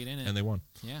 They stayed in it. And they won.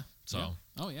 Yeah. So. Yeah.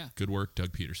 Oh yeah. Good work,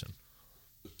 Doug Peterson.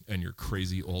 And your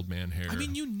crazy old man hair. I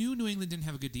mean, you knew New England didn't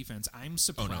have a good defense. I'm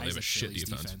surprised they have a at shit Philly's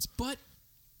defense. but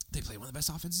they play one of the best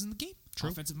offenses in the game. True.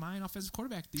 Offensive mind, offensive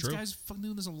quarterback. These True. guys fucking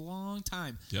doing this a long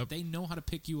time. Yep. They know how to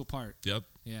pick you apart. Yep.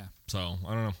 Yeah. So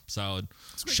I don't know, solid.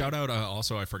 a great Shout out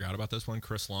also, I forgot about this one.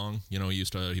 Chris Long, he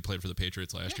played for the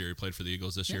Patriots last Yeah. year. He played for the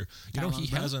Eagles this Yeah. year. Kyle Long's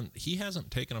brother. He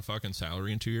hasn't taken a fucking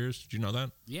salary in 2 years. Did you know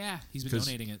that? Yeah. He's been 'Cause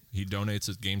donating it. He donates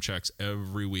his game checks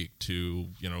every week to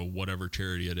whatever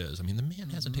charity it is. I mean, the man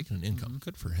hasn't taken an income.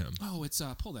 Good for him. Oh, it's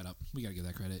pull that up. We gotta give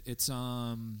that credit. It's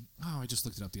I just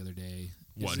looked it up the other day.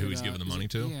 What, Is who it, he's giving the is money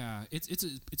it- to? Yeah.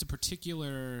 It's a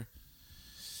particular.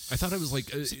 I thought it was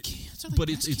like, Is it cancer, like but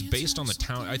it's breast based cancer on or the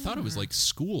town. I thought it was something, like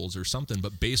schools or something,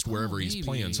 but based wherever he's maybe.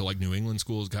 playing. So like New England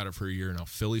schools got it for a year. Now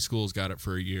Philly schools got it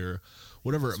for a year,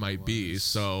 whatever it might be.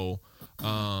 So,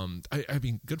 I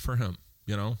mean, good for him.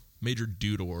 major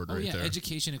dude award Oh right yeah, there.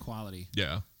 education equality.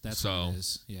 Yeah. That's so, what it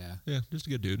is. Yeah. Yeah, just a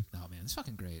good dude. Oh man, it's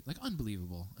fucking great. Like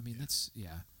unbelievable. I mean, that's And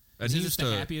he's he's just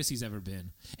the happiest he's ever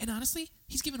been. And honestly,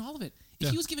 he's given all of it. If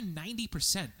Yeah. he was given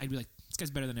 90%, I'd be like, this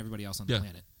guy's better than everybody else on the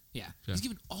planet. Yeah. He's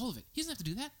given all of it. He doesn't have to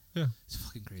do that. Yeah. It's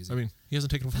fucking crazy. I mean, he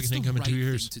hasn't taken a that's fucking income the right in 2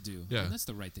 years. thing to do. Yeah. That's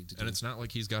the right thing to do. And it's not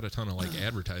like he's got a ton of like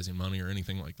advertising money or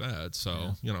anything like that.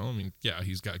 So, you know, I mean, yeah,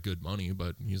 he's got good money,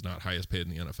 but he's not highest paid in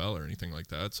the NFL or anything like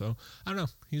that. So, I don't know.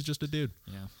 He's just a dude.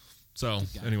 Yeah. So,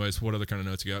 guy. anyways, what other kind of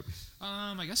notes you got?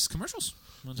 I guess commercials.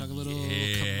 Want to talk a little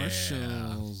Yeah.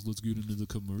 commercials? Let's get into the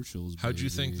commercials. How'd you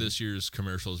think baby. this year's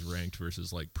commercials ranked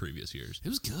versus like previous years? It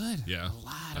was good. Yeah, a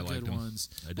lot I of liked good them. ones.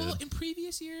 I Well, did. in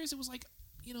previous years, it was like,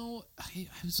 you know, I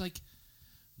was like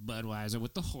Budweiser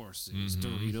with the horses,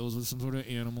 Mm-hmm. Doritos with some sort of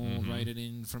animal, write it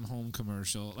in from home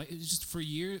commercial. Like it was just for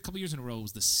a couple years in a row, it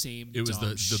was the same. It was dumb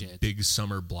the shit. big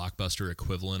summer blockbuster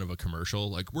equivalent of a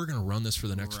commercial. Like, we're going to run this for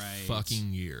the next Right.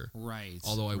 fucking year. Right.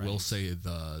 Although I will right. say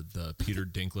the Peter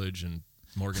Dinklage and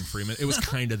Morgan Freeman, it was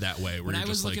kind of that way where When you're I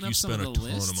was just like, looking you up some spent of a the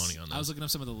ton lists, of money on this. I was looking up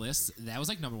some of the lists. That was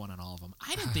like number one on all of them.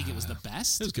 I didn't think it was the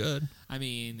best. It was good. I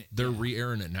mean, They're yeah.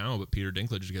 re-airing it now, but Peter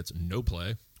Dinklage gets no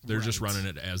play. They're just Right. running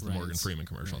it as the Right. Morgan Freeman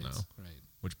commercial Right. now. Right.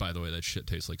 Which, by the way, that shit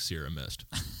tastes like Sierra Mist.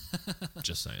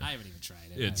 Just saying. I haven't even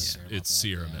tried it. It's I don't care about that.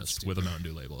 Sierra Yeah, Mist it's with a Mountain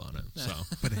Dew label on it. So,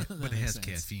 But it makes has sense.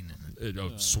 caffeine in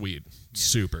it. sweet,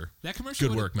 super. That commercial.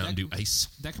 Good would've- work, Mountain that- Dew Ice.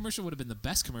 That commercial would have been the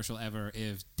best commercial ever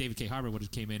if David K. Harbour would have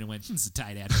came in and went, "It's a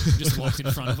Tide ad," just walked in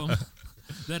front of him.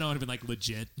 Then I would have been like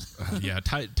legit. Yeah,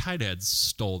 Tide Ads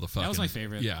stole the fucking. That was my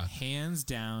favorite. Yeah, hands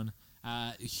down.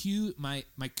 Hugh, my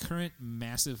current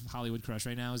massive Hollywood crush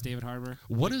right now is David Harbour.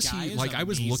 what The is guy he like? I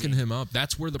was looking amazing. him up.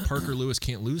 That's where the Parker Lewis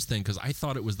Can't Lose thing, because I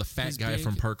thought it was the fat He's guy big.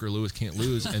 from Parker Lewis Can't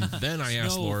Lose, and then I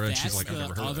asked No, Laura, and she's that's like, "I've the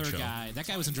never heard of other that show." guy. That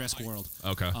guy was in Jurassic World.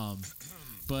 Okay,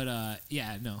 But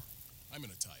yeah, no. I'm in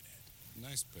a tight head.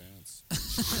 Nice pants.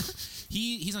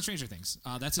 He's on Stranger Things.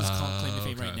 That's his claim to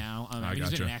fame okay. right now. I I mean, he's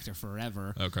been gotcha. an actor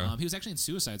forever. Okay. He was actually in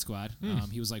Suicide Squad.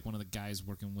 He was like one of the guys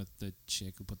working with the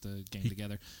chick who put the gang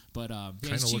together. But yeah, he's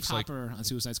Kinda Chief looks like- Hopper on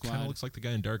Suicide Squad. kind of looks like the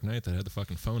guy in Dark Knight that had the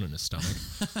fucking phone in his stomach.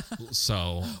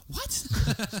 So What?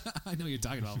 I know what you're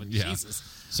talking about, but Yeah. Jesus.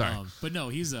 Sorry. But no,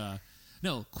 he's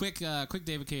no, quick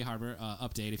David K. Harbour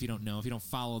update. If you don't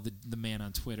follow the man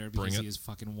on Twitter, because Bring it. he is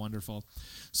fucking wonderful.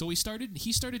 So he started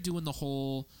doing the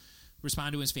whole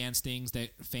respond to his fans things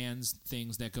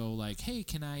that go like, hey,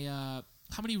 can I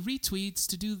how many retweets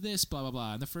to do this, blah blah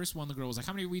blah. And the first one, the girl was like,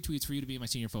 how many retweets for you to be in my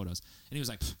senior photos? And he was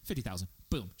like, 50,000.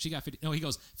 Boom, she got 50. No, he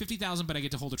goes 50,000, but I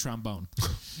get to hold a trombone.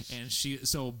 And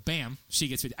bam, she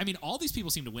gets 50. I mean, all these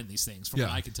people seem to win these things from what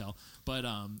Yeah. I can tell. But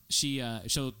she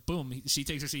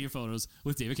takes her senior photos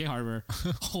with David K. Harbour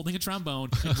holding a trombone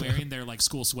and wearing their like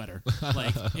school sweater.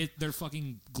 Like they're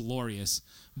fucking glorious.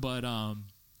 But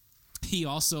he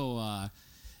also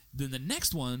then the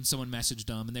next one, someone messaged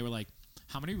him and they were like,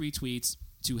 how many retweets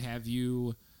to have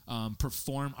you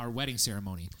perform our wedding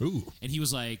ceremony? Ooh. And he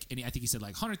was like, I think he said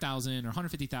like 100,000 or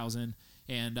 150,000,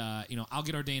 and I'll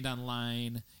get ordained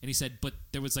online. And he said, but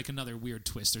there was like another weird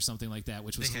twist or something like that,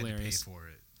 which was They had hilarious. to pay for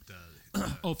it.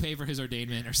 Oh, pay for his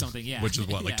ordainment or something, yeah. Which is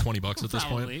what, like Yeah. $20 at this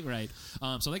point? Probably, right.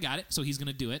 So they got it. So he's going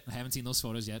to do it. I haven't seen those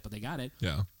photos yet, but they got it.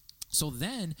 Yeah. So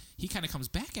then he kind of comes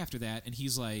back after that, and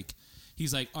he's like,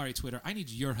 all right, Twitter, I need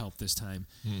your help this time,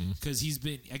 because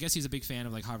I guess he's a big fan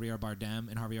of like Javier Bardem,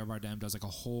 and Javier Bardem does like a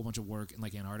whole bunch of work in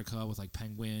like Antarctica with like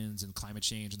penguins and climate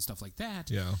change and stuff like that.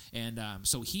 Yeah. And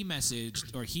so he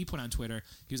put on Twitter,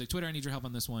 he was like, Twitter, I need your help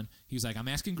on this one. He was like, I'm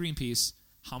asking Greenpeace,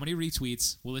 how many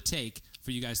retweets will it take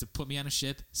for you guys to put me on a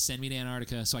ship, send me to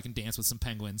Antarctica so I can dance with some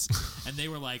penguins? And they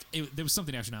were like, there was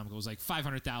something astronomical. It was like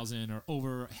 500,000 or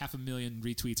over 500,000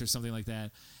 retweets or something like that.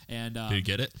 And Did you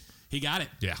get it? he got it.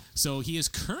 Yeah. So he is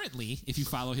currently, if you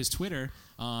follow his Twitter,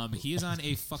 he is on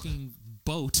a fucking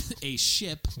boat, a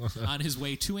ship, on his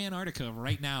way to Antarctica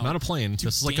right now. Not a plane. to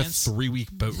This is like a dance-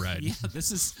 3-week boat ride. Yeah,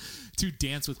 this is to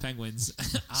dance with penguins.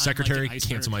 on, Secretary, like, an iceberg.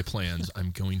 cancel my plans.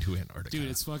 I'm going to Antarctica. Dude,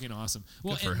 it's fucking awesome.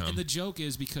 Well, Good for him. and the joke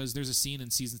is because there's a scene in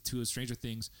season 2 of Stranger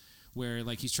Things where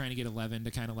like he's trying to get Eleven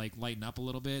to kind of like lighten up a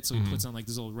little bit, so he puts on like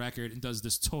this old record and does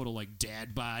this total like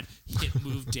dad bod hit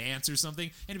move dance or something,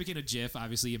 and it became a GIF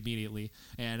obviously immediately.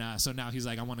 And so now he's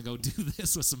like, I want to go do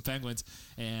this with some penguins,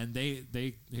 and they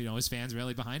his fans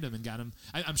rallied behind him and got him.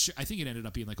 I'm sure, I think it ended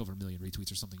up being like over 1 million retweets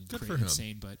or something Good crazy for him.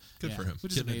 insane, but Good yeah, for him.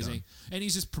 which is Getting it amazing. And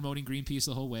he's just promoting Greenpeace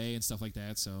the whole way and stuff like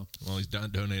that. So Well, he's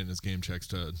donating his game checks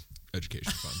to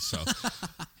education funds. So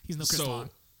he's no Chris Long.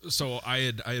 So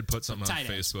I had put something on Tide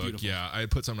ads, Facebook. beautiful. Yeah, I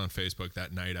had put something on Facebook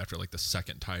that night after like the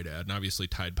second Tide ad, and obviously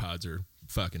Tide Pods are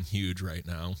fucking huge right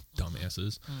now,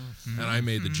 dumbasses. And I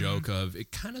made the joke of,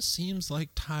 it kind of seems like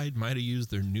Tide might have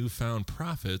used their newfound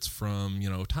profits from,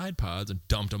 Tide Pods and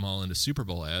dumped them all into Super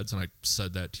Bowl ads. And I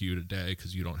said that to you today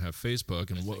because you don't have Facebook.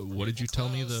 And what did you tell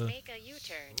me? Make a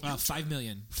U-turn. $5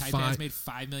 million. Tide Pods made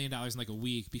 $5 million in like a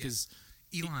week because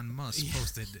Elon Musk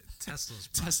posted Tesla's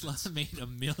Tesla profits. made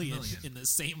 $1 million in the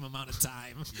same amount of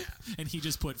time. Yeah. And he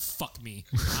just put "fuck me"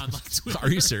 on like Twitter. Are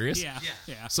you serious? Yeah.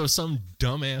 So some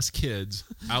dumbass kids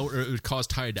it would cause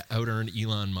Tide to out-earn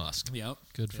Elon Musk. Yep.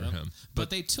 Good for him.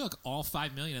 But they took all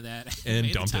 $5 million of that And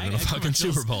made dumped it Tide in a ad fucking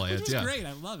commercials, Super Bowl which ads, was yeah. great.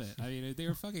 I love it. I mean, they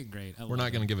were fucking great. We're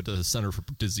not going to give it to the Center for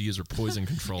Disease or Poison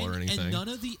Control or anything. And none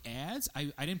of the ads, I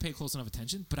didn't pay close enough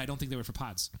attention, but I don't think they were for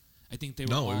pods. I think they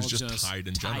were No, all it was just Tide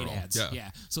in general. ads. Yeah.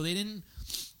 So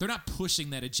they're not pushing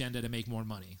that agenda to make more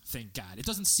money. Thank God. It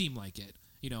doesn't seem like it.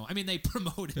 I mean, they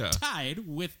promoted Tide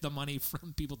with the money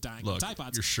from people dying Look, from Tide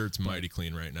Pods. your shirt's mighty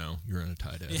clean right now. You're in a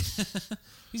Tide ad.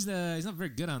 He's not very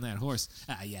good on that horse.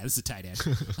 Yeah, this is a Tide ad.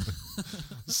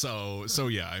 So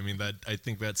yeah, I mean I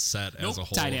think that's set as a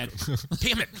whole. Tide ad.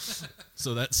 Damn it.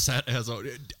 So that's set as a.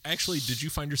 Actually, did you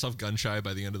find yourself gun shy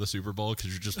by the end of the Super Bowl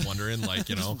because you're just wondering, like,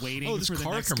 Just waiting this for the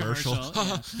car next commercial?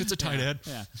 Yeah. It's a Tide ad.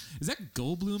 Yeah. Is that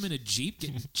Goldblum in a Jeep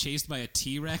getting chased by a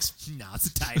T-Rex? No, it's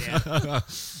a Tide ad.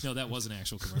 No, that was an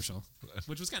actual commercial,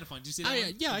 which was kind of fun. Did you see that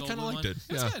one? Yeah, I The kind of Goldblum liked one? it.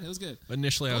 It was Yeah. good. It was good.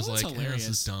 Initially, I was Goldblum's like, this hilarious.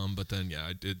 is dumb, but then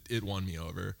it won me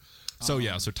over. So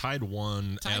so Tide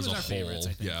won Tide as was a our whole. favorites,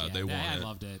 I think. Yeah, they won I it.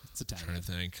 loved it. It's a Tide Trying ad.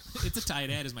 to think. It's a Tide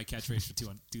ad is my catchphrase for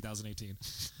 2018.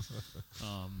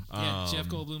 Jeff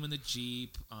Goldblum in the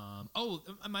Jeep.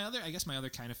 My other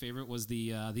kind of favorite was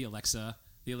the Alexa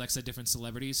different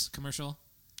celebrities commercial.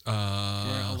 Where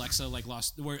Alexa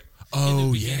lost. Where Oh, in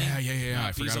the beginning, yeah.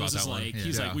 I forgot Bezos about is that one. like,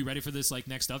 he's Yeah. like, we ready for this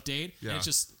next update? Yeah. And it's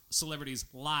just celebrities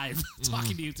live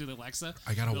talking to you through the Alexa.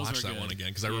 I gotta Those watch were that good. one again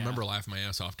because I Yeah. remember laughing my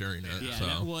ass off during it. Yeah,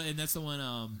 so. and that's the one.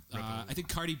 I think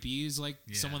Cardi B is like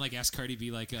someone asked Cardi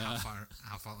B How far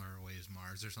away is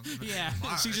Mars or something? yeah,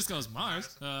 Mars. she just goes Mars.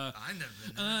 I never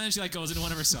been there. And she goes into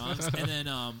one of her songs, and then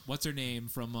what's her name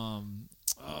from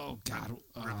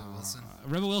Rebel Wilson.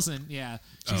 Rebel Wilson, yeah,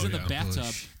 she's in the yeah. bathtub.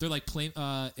 Whoosh. They're like,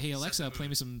 "Hey Alexa, play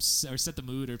me some or set the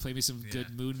mood or play me some good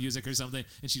mood music or something,"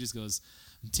 and she just goes,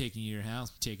 "I'm taking you to your house,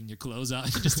 I'm taking your clothes out,"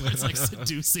 and just starts like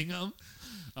seducing them.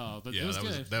 Oh, but Yeah, it was that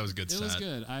was- good. that was a good It was set.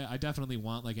 good. I definitely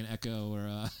want like an Echo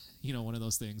or one of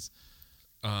those things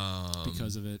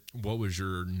because of it. What was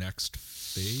your next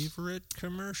favorite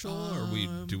commercial?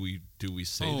 Or do we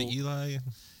say the Eli?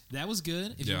 That was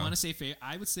good. If you Yeah. want to say favorite,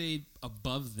 I would say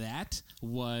above that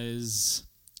was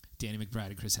Danny McBride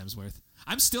and Chris Hemsworth.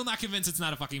 I'm still not convinced it's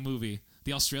not a fucking movie.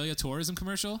 The Australia tourism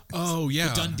commercial. Oh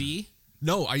yeah, The Dundee.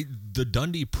 No, the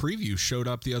Dundee preview showed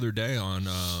up the other day on.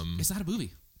 It's not a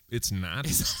movie. It's not.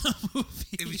 It's not a movie.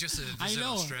 It was just a I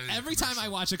know. Australian Every time I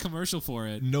commercial. watch a commercial for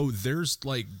it, No, there's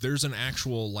an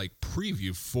actual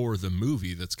preview for the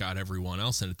movie that's got everyone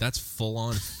else in it. That's full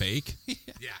on fake.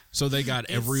 Yeah. So they got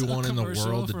it's everyone a in the commercial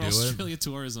world to for do it. Australia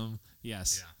tourism.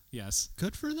 Yes. Yeah. Yes.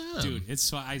 Good for them, Dude,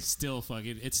 I still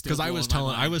fucking it's still Because I was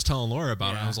telling Laura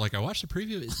about it. Yeah. I was like, I watched the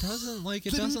preview. It doesn't The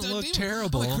doesn't dude, look damn.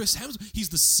 terrible. Like Chris Hemsworth, he's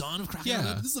the son of Crockett.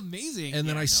 Yeah. This is amazing. And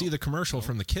then Yeah, I see no. the commercial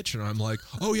from the kitchen, and I'm like,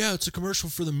 oh yeah, it's a commercial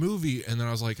for the movie. And then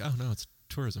I was like, oh no, it's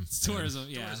tourism. It's tourism.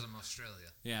 Yeah. Tourism Australia.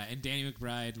 Yeah, and Danny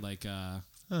McBride,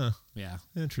 Huh, yeah.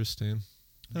 interesting.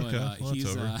 But Okay, well, it's he's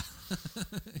over.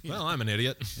 Well, I'm an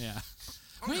idiot. yeah.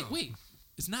 Oh, no. Wait.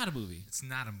 It's not a movie. It's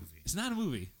not a movie. It's not a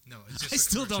movie. No, it's just I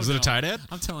still don't Is know. it a Tide ad?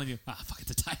 I'm telling you. Fuck, it's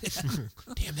a Tide ad.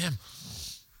 Damn them.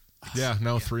 Yeah,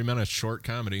 no, 3 minutes short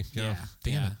comedy. yeah.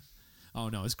 Damn yeah. it. Oh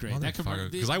no, it's great.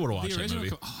 Motherfucker, 'cause I would've watched that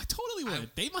movie. I totally would.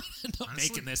 They might end up Honestly,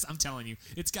 making this. I'm telling you,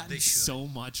 it's gotten they should. so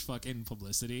much fucking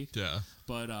publicity. Yeah.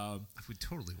 But I would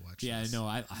totally watch yeah, this. no,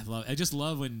 I just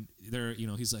love when they're,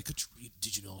 he's like,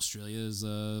 did you know Australia is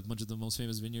a bunch of the most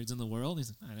famous vineyards in the world? He's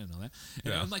like, I didn't know that.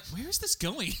 And Yeah. I'm like, where is this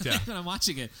going? Yeah. when I'm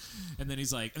watching it. And then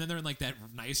he's like, and then they're in like that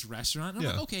nice restaurant. And I'm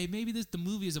Yeah. like, okay, maybe the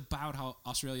movie is about how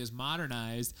Australia is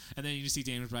modernized. And then you just see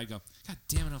Danny McBride go, God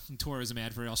damn it, I'm from tourism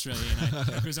ad for Australia.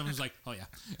 And Chris Evans was like, oh yeah.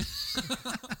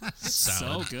 It's so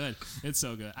Salad. good. It's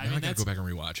so good. I gotta go back and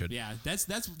rewatch it. Yeah, that's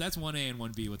 1A and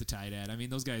 1B with the Tide ad. I mean,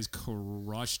 those guys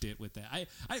crushed it with that.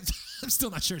 I'm still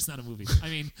not sure it's not a movie. I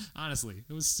mean, honestly,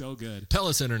 it was so good. Tell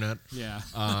us, internet. Yeah.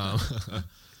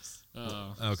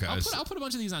 Okay. I'll put a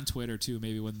bunch of these on Twitter too.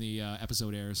 Maybe when the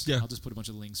episode airs. Yeah. I'll just put a bunch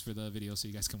of links for the video so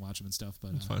you guys can watch them and stuff.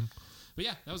 But It's fine. But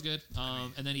yeah, that was good.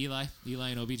 And then Eli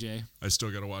and OBJ. I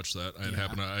still gotta watch that.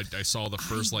 Yeah. I saw the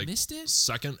first missed it?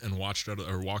 second and walked out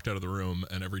of the room.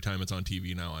 And every time it's on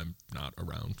TV now, I'm not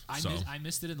around. I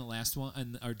missed it in the last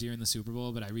one or during the Super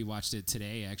Bowl, but I rewatched it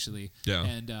today actually. Yeah.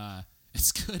 And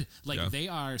It's good. Like Yeah. they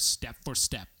are step for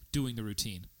step doing the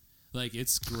routine. Like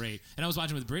it's great. And I was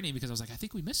watching with Brittany because I was like, I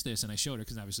think we missed this, and I showed her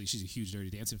because obviously she's a huge Dirty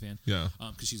Dancing fan. Yeah.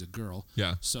 Because she's a girl.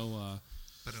 Yeah. So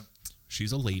But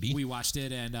She's a lady. we watched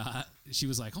it, and she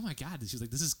was like, "Oh my god!" She was like,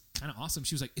 "This is kind of awesome."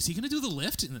 She was like, "Is he going to do the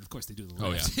lift?" And then of course they do the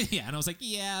lift. Oh, yeah. And I was like,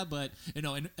 "Yeah," but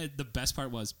and the best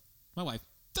part was my wife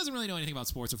doesn't really know anything about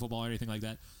sports or football or anything like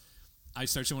that. I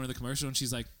start showing her the commercial, and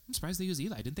she's like, "I'm surprised they use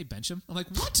Eli. Didn't they bench him?" I'm like,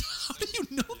 "What? How do you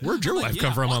know?" Where'd your I'm like, wife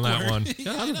come from on that awkward." one? Yeah,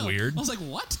 Yeah, I that's know. weird. I was like,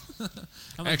 "What?" I'm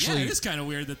like, Actually- "Yeah, it is kind of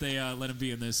weird that they let him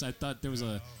be in this." I thought there was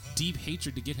a deep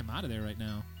hatred to get him out of there right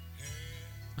now.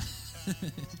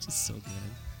 It's just so good.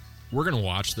 We're gonna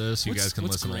watch this. You guys can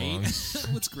listen along.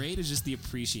 What's great is just the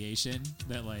appreciation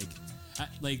that like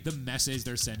the message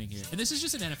they're sending here. And this is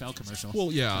just an NFL commercial.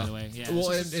 Well, yeah. By the way, yeah.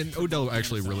 Well, it's just and for Odell the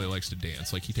actually NFL. really likes to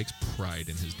dance. Like he takes pride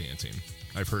in his dancing.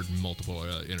 I've heard multiple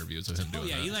interviews of him Oh doing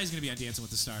yeah, that. Eli's gonna be on Dancing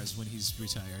with the Stars when he's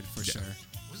retired for sure.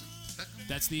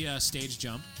 That's the stage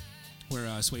jump where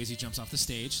Swayze jumps off the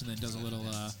stage and then does a little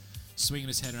swinging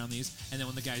his head around these. And then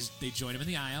when the guys they join him in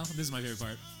the aisle, this is my favorite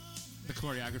part. The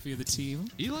choreography of the team.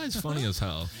 Eli's funny as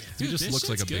hell. He Dude, just this looks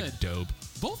like a shit's big good. dope.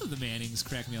 Both of the Mannings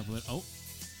crack me up a little. Oh,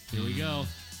 here we go.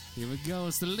 Here we go.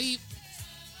 It's the leap.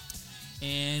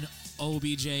 And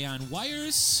OBJ on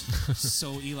wires,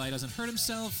 so Eli doesn't hurt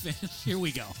himself. And here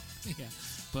we go. Yeah,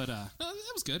 but no,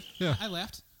 that was good. Yeah. I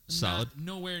laughed. Solid.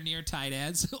 Nowhere near tight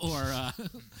ads or.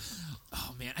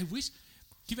 Oh man, I wish.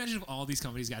 Can you imagine if all these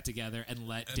companies got together and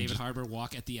let David Harbour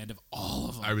walk at the end of all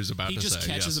of them? I was about he to just say,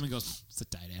 catches yes. them and goes, "It's a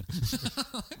tight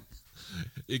ad."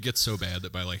 It gets so bad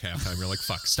that by like halftime you're like,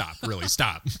 "Fuck, stop, really,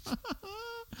 stop."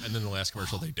 And then the last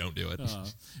commercial they don't do it.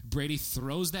 Brady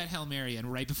throws that Hail Mary,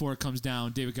 and right before it comes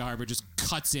down, David Harbour just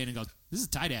cuts in and goes, "This is a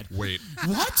tight ad." Wait,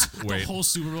 What? Wait. The whole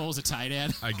Super Bowl is a tight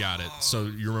ad? I got it. So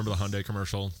you remember the Hyundai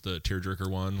commercial, the tearjerker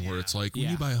one, where it's like, when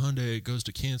Yeah. you buy a Hyundai, it goes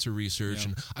to cancer research,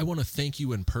 Yeah. and I want to thank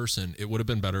you in person. It would have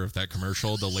been better if that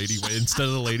commercial, the lady, instead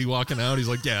of the lady walking out, he's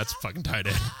like, "Yeah, it's fucking tight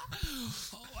end."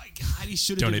 Oh my God, he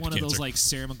should have Donate done one to of those cancer. like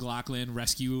Sarah McLachlan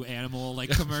rescue animal like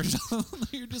commercial.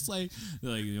 You're just like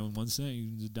you know, one saying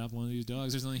you can adopt one of these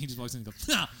dogs or something. He just walks in and goes,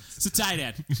 "Nah, it's a tight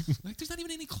ad." Like there's not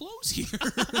even any clothes here.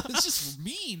 It's just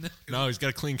mean. No, he's got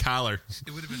a clean collar.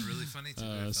 it would have been really funny too.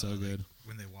 if, so good.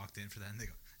 When they walked in for that, and they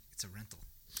go, "It's a rental."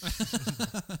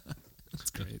 That's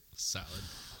great.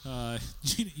 Solid.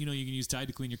 You know you can use Tide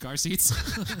to clean your car seats.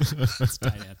 It's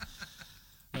tight ad.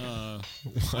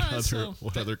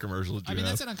 What other commercials do I you mean,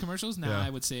 have? that's it on commercials. Now Yeah. I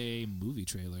would say movie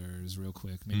trailers real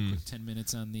quick. Maybe quick 10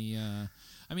 minutes on the.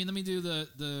 I mean, let me do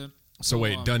the. So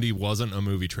wait, um, Dundee wasn't a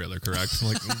movie trailer, correct?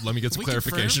 Like, let me get some We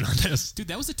clarification on this. Dude,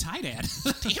 that was a tight ad.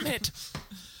 Damn it.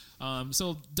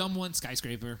 So dumb one,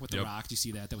 Skyscraper with The Yep. Rock. Do you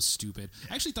see that? That was stupid.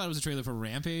 I actually thought it was a trailer for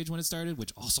Rampage when it started,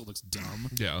 which also looks dumb.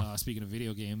 Yeah. Speaking of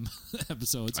video game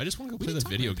episodes, I just wanna go We play didn't the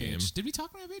talk video Rampage. game. Did we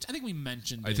talk Rampage? I think we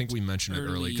mentioned. I think we mentioned it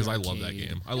early because I love that arcade.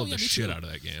 game. I Oh, love yeah, the me shit too. out of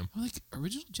that game. Or like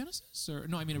original Genesis or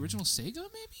no? I mean original Sega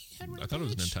maybe had Rampage. I thought it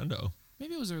was Nintendo.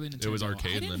 Maybe it was early Nintendo. It was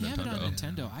arcade I and didn't then have it on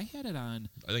Nintendo. I had it on.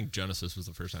 I think Genesis was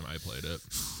the first time I played it.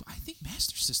 I think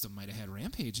Master System might have had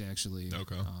Rampage actually.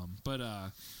 Okay. But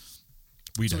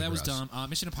We so that was digress. dumb.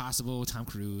 Mission Impossible with Tom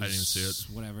Cruise. I didn't see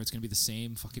it. Whatever. It's gonna be the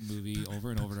same fucking movie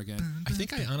over and over again. I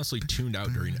think I honestly tuned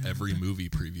out during every movie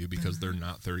preview because they're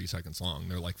not 30 seconds long.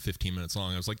 They're like 15 minutes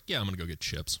long. I was like, yeah, I'm going to go get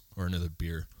chips or another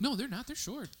beer. No, they're not. They're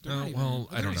short. They're not even- Well,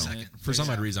 I don't know. 30 second. For some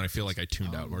odd reason, I feel like I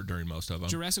tuned out during most of them.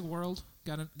 Jurassic World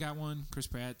got one. Chris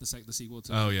Pratt, the sequel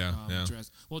to. Oh, yeah, yeah.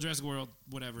 Jurassic World,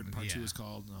 whatever part 2 Yeah. is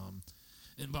called.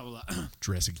 And blah blah blah.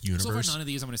 Jurassic So far, Universe. none of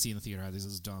these I'm going to see in the theater. This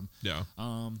is dumb. Yeah.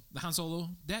 The Han Solo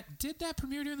did that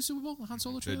premiere during the Super Bowl? The Han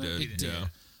Solo It trailer. did. Yeah.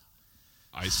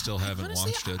 I still haven't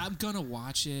Honestly, watched it. I'm gonna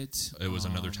watch it. It was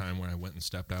another time when I went and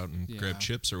stepped out and yeah. grabbed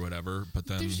chips or whatever. But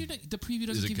then The preview is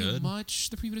doesn't it give you good? much.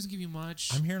 The preview doesn't give you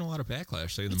much. I'm hearing a lot of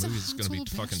backlash saying It's the a movie's Han going to be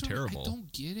Solo fucking backstory. terrible. I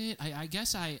don't get it. I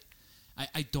guess I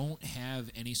don't have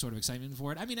any sort of excitement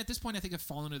for it. I mean, at this point, I think I've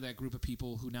fallen into that group of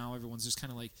people who now everyone's just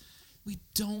kind of like, we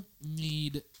don't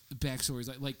need backstories.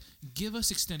 Like, give us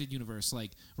extended universe.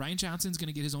 Like, Ryan Johnson's going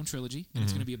to get his own trilogy, and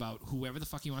it's going to be about whoever the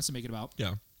fuck he wants to make it about.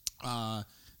 Yeah.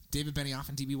 David Benioff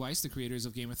and D.B. Weiss, the creators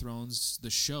of Game of Thrones, the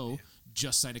show,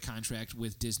 just signed a contract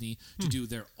with Disney to do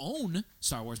their own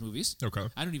Star Wars movies. Okay.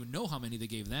 I don't even know how many they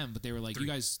gave them, but they were like, "You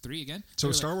guys 3 again?" So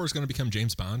They is were Star like, Wars going to become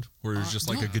James Bond, where there's just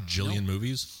like no, a gajillion no.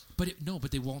 movies? But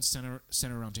they won't center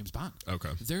around James Bond. Okay.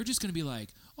 They're just going to be like,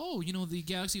 oh, you know, the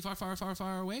galaxy far, far, far,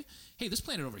 far away. Hey, this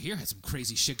planet over here has some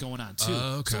crazy shit going on too.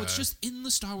 Okay. So it's just in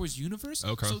the Star Wars universe.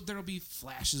 Okay. So there'll be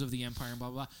flashes of the Empire and blah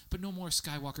blah blah, but no more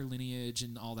Skywalker lineage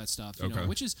and all that stuff. You Okay. know,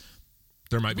 which is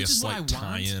There might be a Which is what I slight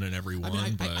want. tie-in in every one, I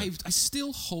mean, but I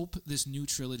still hope this new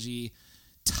trilogy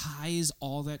ties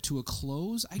all that to a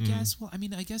close. I guess. Well, I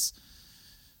mean, I guess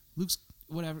Luke's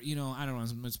whatever. You know, I don't want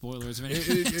to spoilers.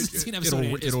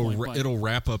 it'll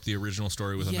wrap up the original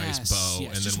story with a nice bow,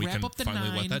 and just then we wrap can up the finally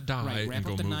 9, let that die right, and wrap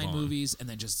go up the move 9 on. movies, and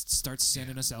then just start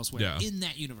sending us elsewhere Yeah. in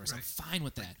that universe. I'm Right. fine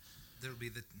with that. There'll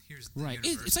be here's the Right.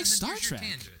 universe, It's like and then Star here's your Trek.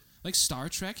 tangent. Like Star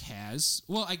Trek has,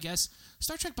 well, I guess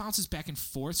Star Trek bounces back and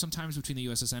forth sometimes between the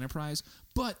USS Enterprise,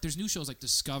 but there's new shows like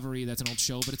Discovery, that's an old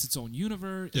show, but it's its own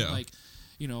universe. Yeah. And like,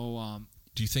 you know,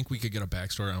 Do you think we could get a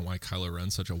backstory on why Kylo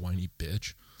Ren's such a whiny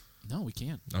bitch? no, we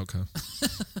can't. Okay.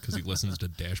 Because he listens to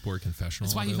Dashboard Confessional.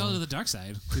 That's why all he day fell to long? the dark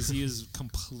side, because he is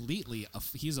completely,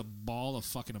 he's a ball of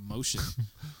fucking emotion.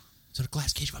 Is it a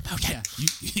glass cage of emotion?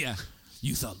 Yeah.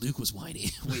 You thought Luke was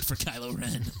whiny. Wait for Kylo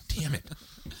Ren. Damn it.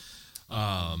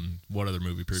 What other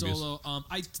movie previews? Solo.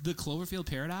 The Cloverfield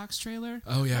Paradox trailer.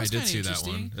 Oh, yeah, that was I did kinda see that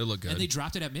interesting. one. It looked good. And they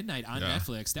dropped it at midnight on Yeah.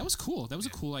 Netflix. That was cool. That was a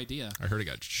cool idea. I heard it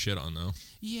got shit on, though.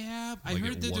 Yeah, I Like,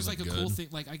 heard it that there's like a wasn't cool good. thing.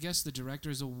 Like, I guess the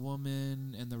director's a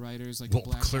woman and the writer's like Well, a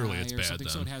black clearly guy it's or bad something.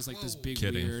 So then. it has like this big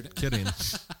Kidding. weird. Kidding.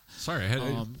 Sorry, I had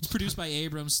It's produced by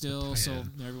Abrams still, so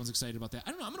Yeah. everyone's excited about that.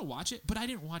 I don't know. I'm gonna watch it, but I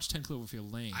didn't watch 10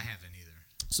 Cloverfield Lane. I haven't either.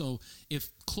 So if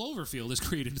Cloverfield is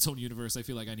created its own universe, I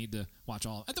feel like I need to watch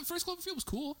all. And the first Cloverfield was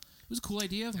cool. It was a cool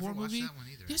idea, the Never horror watched movie. that one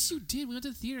either, Yes, you did. We went to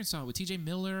the theater and saw it with T.J.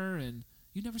 Miller, and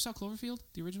you never saw Cloverfield,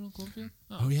 the original Cloverfield.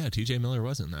 Oh, yeah, T.J. Miller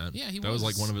was in that. Yeah, he That was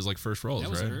like was. one of his like first roles, That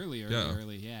was right? early.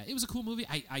 Yeah, it was a cool movie.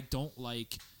 I don't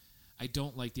like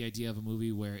the idea of a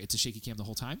movie where it's a shaky cam the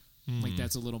whole time. Like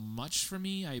that's a little much for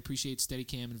me. I appreciate steady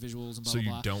cam and visuals and blah So blah you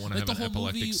blah. don't want to Like, have the an whole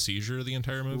epileptic movie- seizure the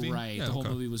entire movie? Right. Yeah, The whole okay.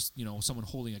 movie was, someone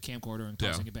holding a camcorder and Yeah.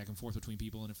 tossing it back and forth between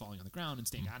people and it falling on the ground and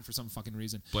staying on for some fucking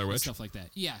reason. Blair And Witch? stuff like that.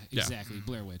 Yeah, Yeah. exactly.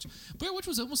 Blair Witch. Blair Witch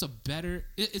was almost a better.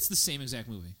 It's the same exact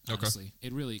movie. Okay. Honestly,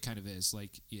 it really kind of is.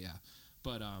 Like, yeah.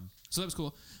 But so that was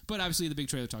cool. But obviously, the big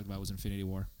trailer talked about was Infinity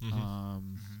War.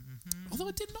 Although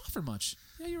it didn't offer much.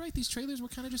 Yeah, you're right. These trailers were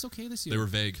kind of just okay this year. They were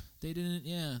vague. They didn't.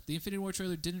 Yeah, the Infinity War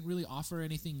trailer didn't really offer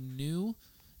anything new.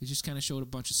 It just kind of showed a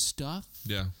bunch of stuff.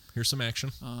 Yeah. Here's some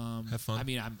action. Have fun. I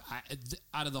mean,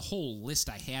 out of the whole list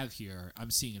I have here,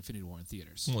 I'm seeing Infinity War in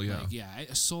theaters. Well, yeah. Like,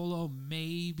 a Solo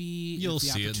maybe. You'll if the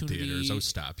see it in opportunity- theaters. Oh,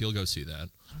 stop. You'll go see that.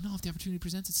 I don't know if the opportunity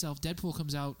presents itself. Deadpool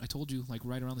comes out. I told you, like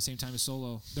right around the same time as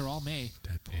Solo. They're all May.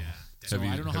 Deadpool. So Have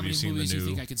you- I don't know how have you many seen the movies you new-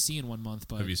 think I can see in 1 month.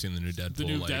 But Have you seen the new Deadpool? the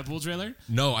new like- Deadpool trailer?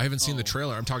 No, I haven't seen the Oh.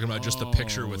 trailer. I'm talking about just the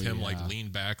picture with him Oh, like yeah.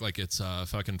 leaned back like it's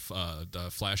fucking the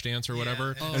Flashdance or Yeah.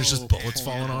 whatever, Oh, and it's just bullets Oh,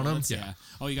 falling on him. bullets, Yeah.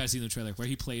 Oh, you guys see the trailer where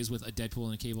he plays with a Deadpool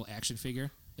and a Cable action figure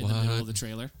in What? the middle of the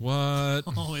trailer? What?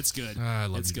 Oh, it's good. I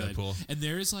love it's you, good. Deadpool. And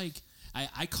there's like,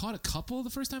 I caught a couple the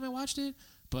first time I watched it,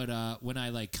 but when I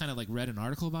like kind of like read an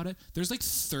article about it, there's like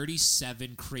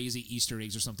 37 crazy Easter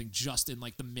eggs or something just in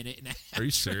like the minute and a half. Are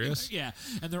you serious? Yeah,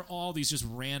 and they're all these just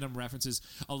random references.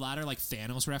 A lot are like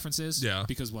Thanos references. Yeah.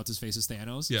 because what's his face is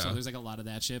Thanos. Yeah. so there's like a lot of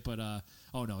that shit. But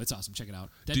oh no, it's awesome. Check it out.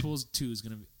 Deadpool's 2 is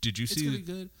gonna be. Did you It's see? gonna be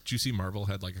good. Did you see Marvel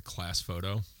had like a class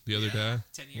photo the other Yeah,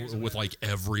 day 10 years or with whatever. like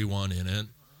everyone in it?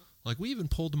 Like we even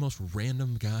pulled the most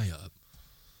random guy up.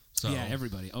 So Yeah,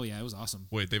 everybody. Oh yeah, it was awesome.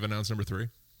 wait, they've announced number 3.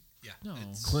 Yeah. No.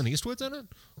 it's- Clint Eastwood's in it.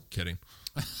 Kidding.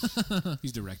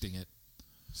 He's directing it.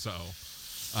 So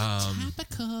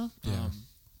Topical. yeah.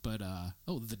 But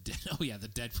the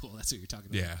Deadpool. That's what you're talking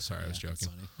about. Yeah, sorry, I was that's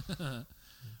joking.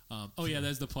 funny.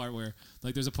 That's the part where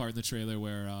like there's a part in the trailer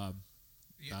where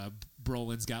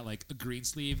Brolin's got like a green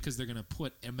sleeve because they're gonna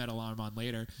put a metal arm on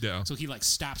later. Yeah. So he like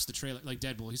stops the trailer like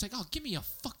Deadpool. He's like, "Oh, give me a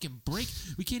fucking break.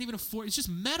 We can't even afford. It's just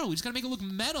metal. We just gotta make it look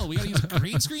metal. We gotta use a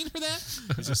green screen for that."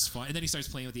 It's just fun. And then he starts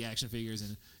playing with the action figures,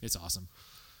 and it's awesome.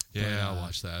 Yeah, But, I'll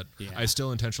watch that. yeah. I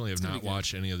still intentionally have gonna not be good.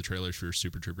 watched any of the trailers for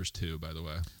Super Troopers 2, by the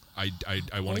way. I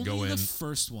want to go Only in. the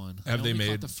first one. Have I they only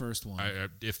caught made the first one?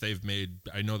 if they've made?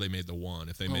 I know they made the one.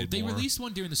 If they made they more, released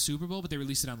one during the Super Bowl, but they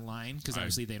released it online because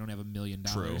obviously they don't have $1 million.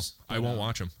 true. But, I won't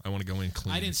watch them. I want to go in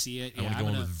clean. I didn't see it. I want to go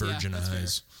in with virgin that's fair.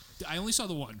 eyes. I only saw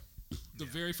the one. The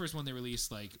very first one they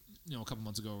released, like a couple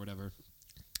months ago or whatever.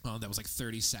 That was like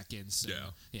 30 seconds. and,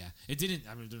 yeah. It didn't.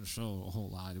 I mean, it didn't show a whole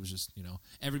lot. It was just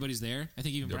everybody's there. I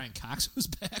think even Yep. Brian Cox was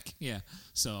back. Yeah.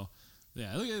 So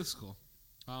yeah, it was cool.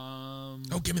 Oh,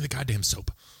 give me the goddamn soap.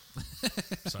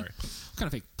 Sorry. What kind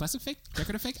of fake? Plastic fake?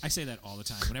 Decorative fake? I say that all the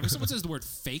time. Whenever someone says the word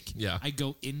fake, Yeah. I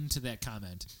go into that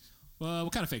comment. Well,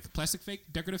 what kind of fake? Plastic fake?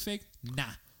 Decorative fake? Nah.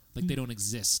 Like they don't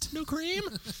exist. No cream.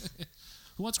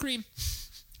 Who wants cream?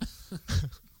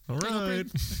 All no right.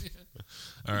 cream.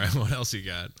 All right. What else you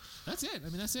got? That's it. I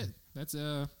mean, that's it. That's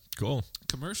Cool.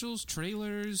 Commercials,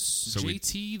 trailers, we-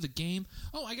 JT, the game.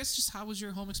 Oh, I guess just how was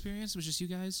your home experience? It was just you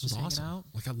guys It was just hanging awesome. out?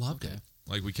 Like I loved Okay. it.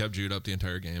 Like we kept Jude up the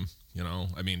entire game. You know,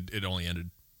 I mean, it only ended.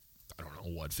 I don't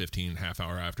know what 15 half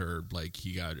hour after like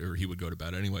he would go to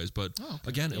bed anyways. But Oh, okay.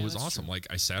 again, it Yeah, was that's awesome. true. Like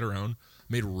I sat around,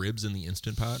 made ribs in the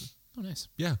Instant Pot. Oh, nice.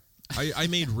 Yeah. I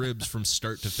made ribs from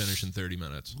start to finish in 30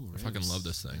 minutes. Ooh, I fucking ribs. love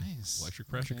this thing. Nice. Electric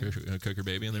pressure Okay. cooker,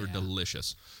 baby, and they were Yeah.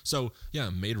 delicious. So, yeah,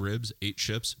 made ribs, ate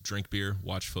chips, drank beer,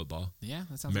 watched football. Yeah,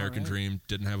 that sounds American all right. Dream,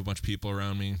 didn't have a bunch of people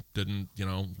around me,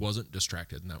 wasn't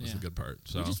distracted, and that was Yeah. the good part.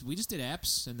 So, We just did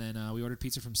apps, and then we ordered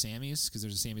pizza from Sammy's because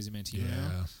there's a Sammy's in Manteno yeah.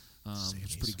 now, which is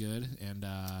Sammy's. pretty good. And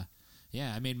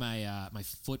yeah, I made my my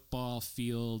football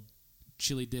field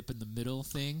chili dip in the middle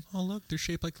thing. Oh, look, they're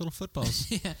shaped like little footballs.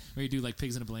 Yeah, where you do like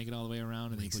pigs in a blanket all the way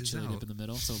around, and then you put Mixes chili out. dip in the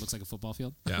middle, so it looks like a football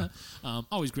field. Yeah.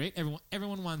 Always great.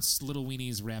 Everyone wants little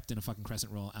weenies wrapped in a fucking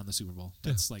crescent roll on the Super Bowl.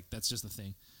 That's just the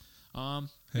thing. It was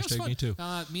Hashtag fun. me too.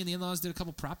 Me and the in-laws did a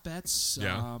couple prop bets.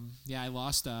 Yeah. I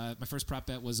lost. My first prop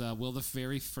bet was, will the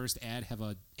very first ad have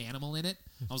an animal in it?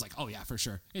 I was like, oh yeah, for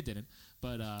sure. It didn't.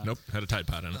 But Nope, had a Tide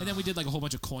Pod in it. and then we did like a whole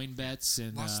bunch of coin bets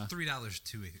and Lost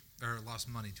 $3 lost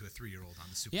money to a 3-year-old on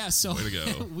the Super yeah. Bowl. So Way to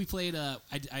go. we played.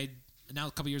 I now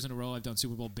a couple years in a row I've done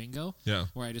Super Bowl bingo. Yeah.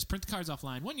 Where I just print the cards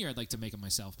offline. One year I'd like to make them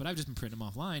myself, but I've just been printing them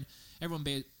offline. Everyone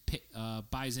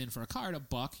buys in for a card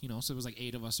 $1, so it was like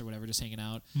 8 of us or whatever just hanging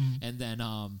out. And then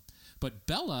but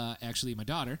Bella, actually my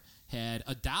daughter, had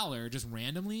 $1 just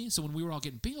randomly. So when we were all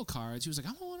getting bingo cards, she was like,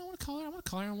 I want to color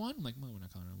on one. I'm like, well, we're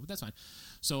not coloring on one. That's fine.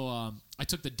 So I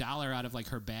took the $1 out of like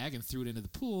her bag and threw it into the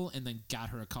pool and then got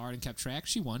her a card and kept track.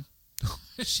 She won.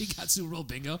 She got Super Bowl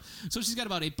bingo. So she's got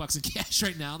about $8 in cash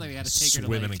right now that we got to take her to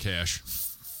Swimming like in cash.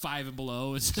 5 and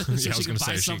below so Yeah, I she was can going to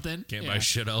buy say, something. she can't Yeah. buy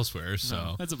shit elsewhere, so.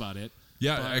 No, that's about it.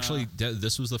 Yeah, But, actually,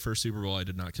 this was the first Super Bowl I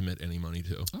did not commit any money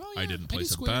to. Oh, I yeah. didn't I place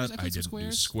did a squares. bet. I I played some didn't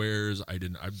do squares. squares.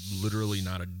 I'm literally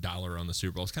not $1 on the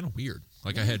Super Bowl. It's kind of weird.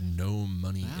 Like I had no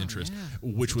money Wow, interest,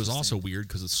 yeah. which was also weird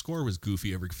because the score was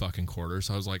goofy every fucking quarter.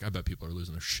 So I was like, I bet people are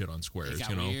losing their shit on squares. got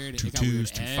You know, weird. two It got weird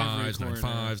twos, two every fives, 9 quarter.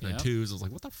 fives, 9 Yep. twos. I was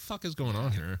like, what the fuck is going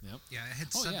on here? Yep. Yeah, I had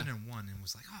Oh, 7 yeah. and 1 and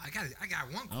was like, I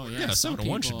got one Oh quarter. yeah, Yeah, some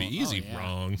 7-1 should be people- easy. yeah.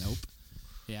 Wrong. Nope.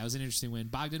 Yeah, it was an interesting win.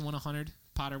 Bogdan won 100.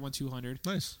 Potter won 200.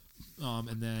 Nice.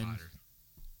 And then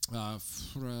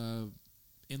Potter.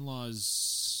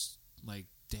 in-laws like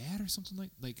dad or something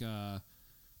like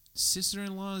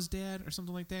sister-in-law's dad or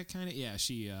something like that kind of. Yeah,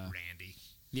 she. Randy.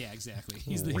 Yeah, exactly.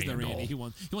 He's the Randall. Randy. He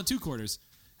won 2 quarters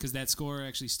because that score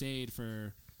actually stayed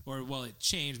for. Or well, it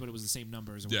changed, but it was the same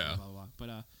numbers. And Yeah. blah, blah, blah. But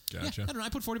Gotcha. yeah, I don't know. I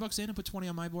put $40 in. I put 20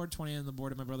 on my board, 20 on the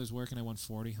board at my brother's work, and I won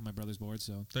 40 on my brother's board.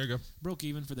 So There you go. broke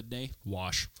even for the day.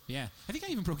 Wash. Yeah, I think I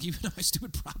even broke even on my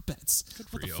stupid prop bets. for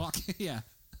What the you. fuck? Yeah.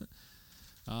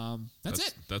 That's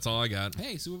it. That's all I got.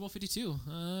 Hey, Super Bowl 52.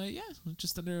 Yeah,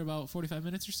 just under about 45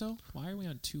 minutes or so. Why are we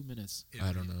on 2 minutes?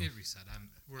 I don't know. It reset.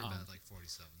 We're about like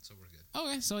 47, so we're good.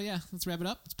 Okay, so yeah, let's wrap it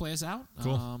up. Let's play us out.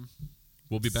 Cool.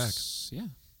 We'll be back Yeah.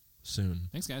 soon.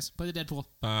 Thanks, guys. Play the Deadpool.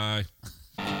 Bye.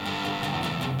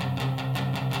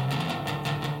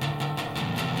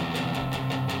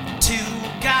 Two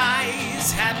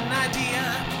guys had an idea.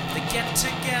 They get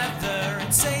together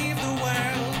and save the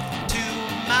world. Two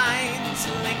minds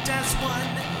linked as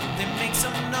one. They make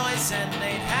some noise and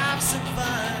they'd have some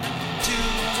fun.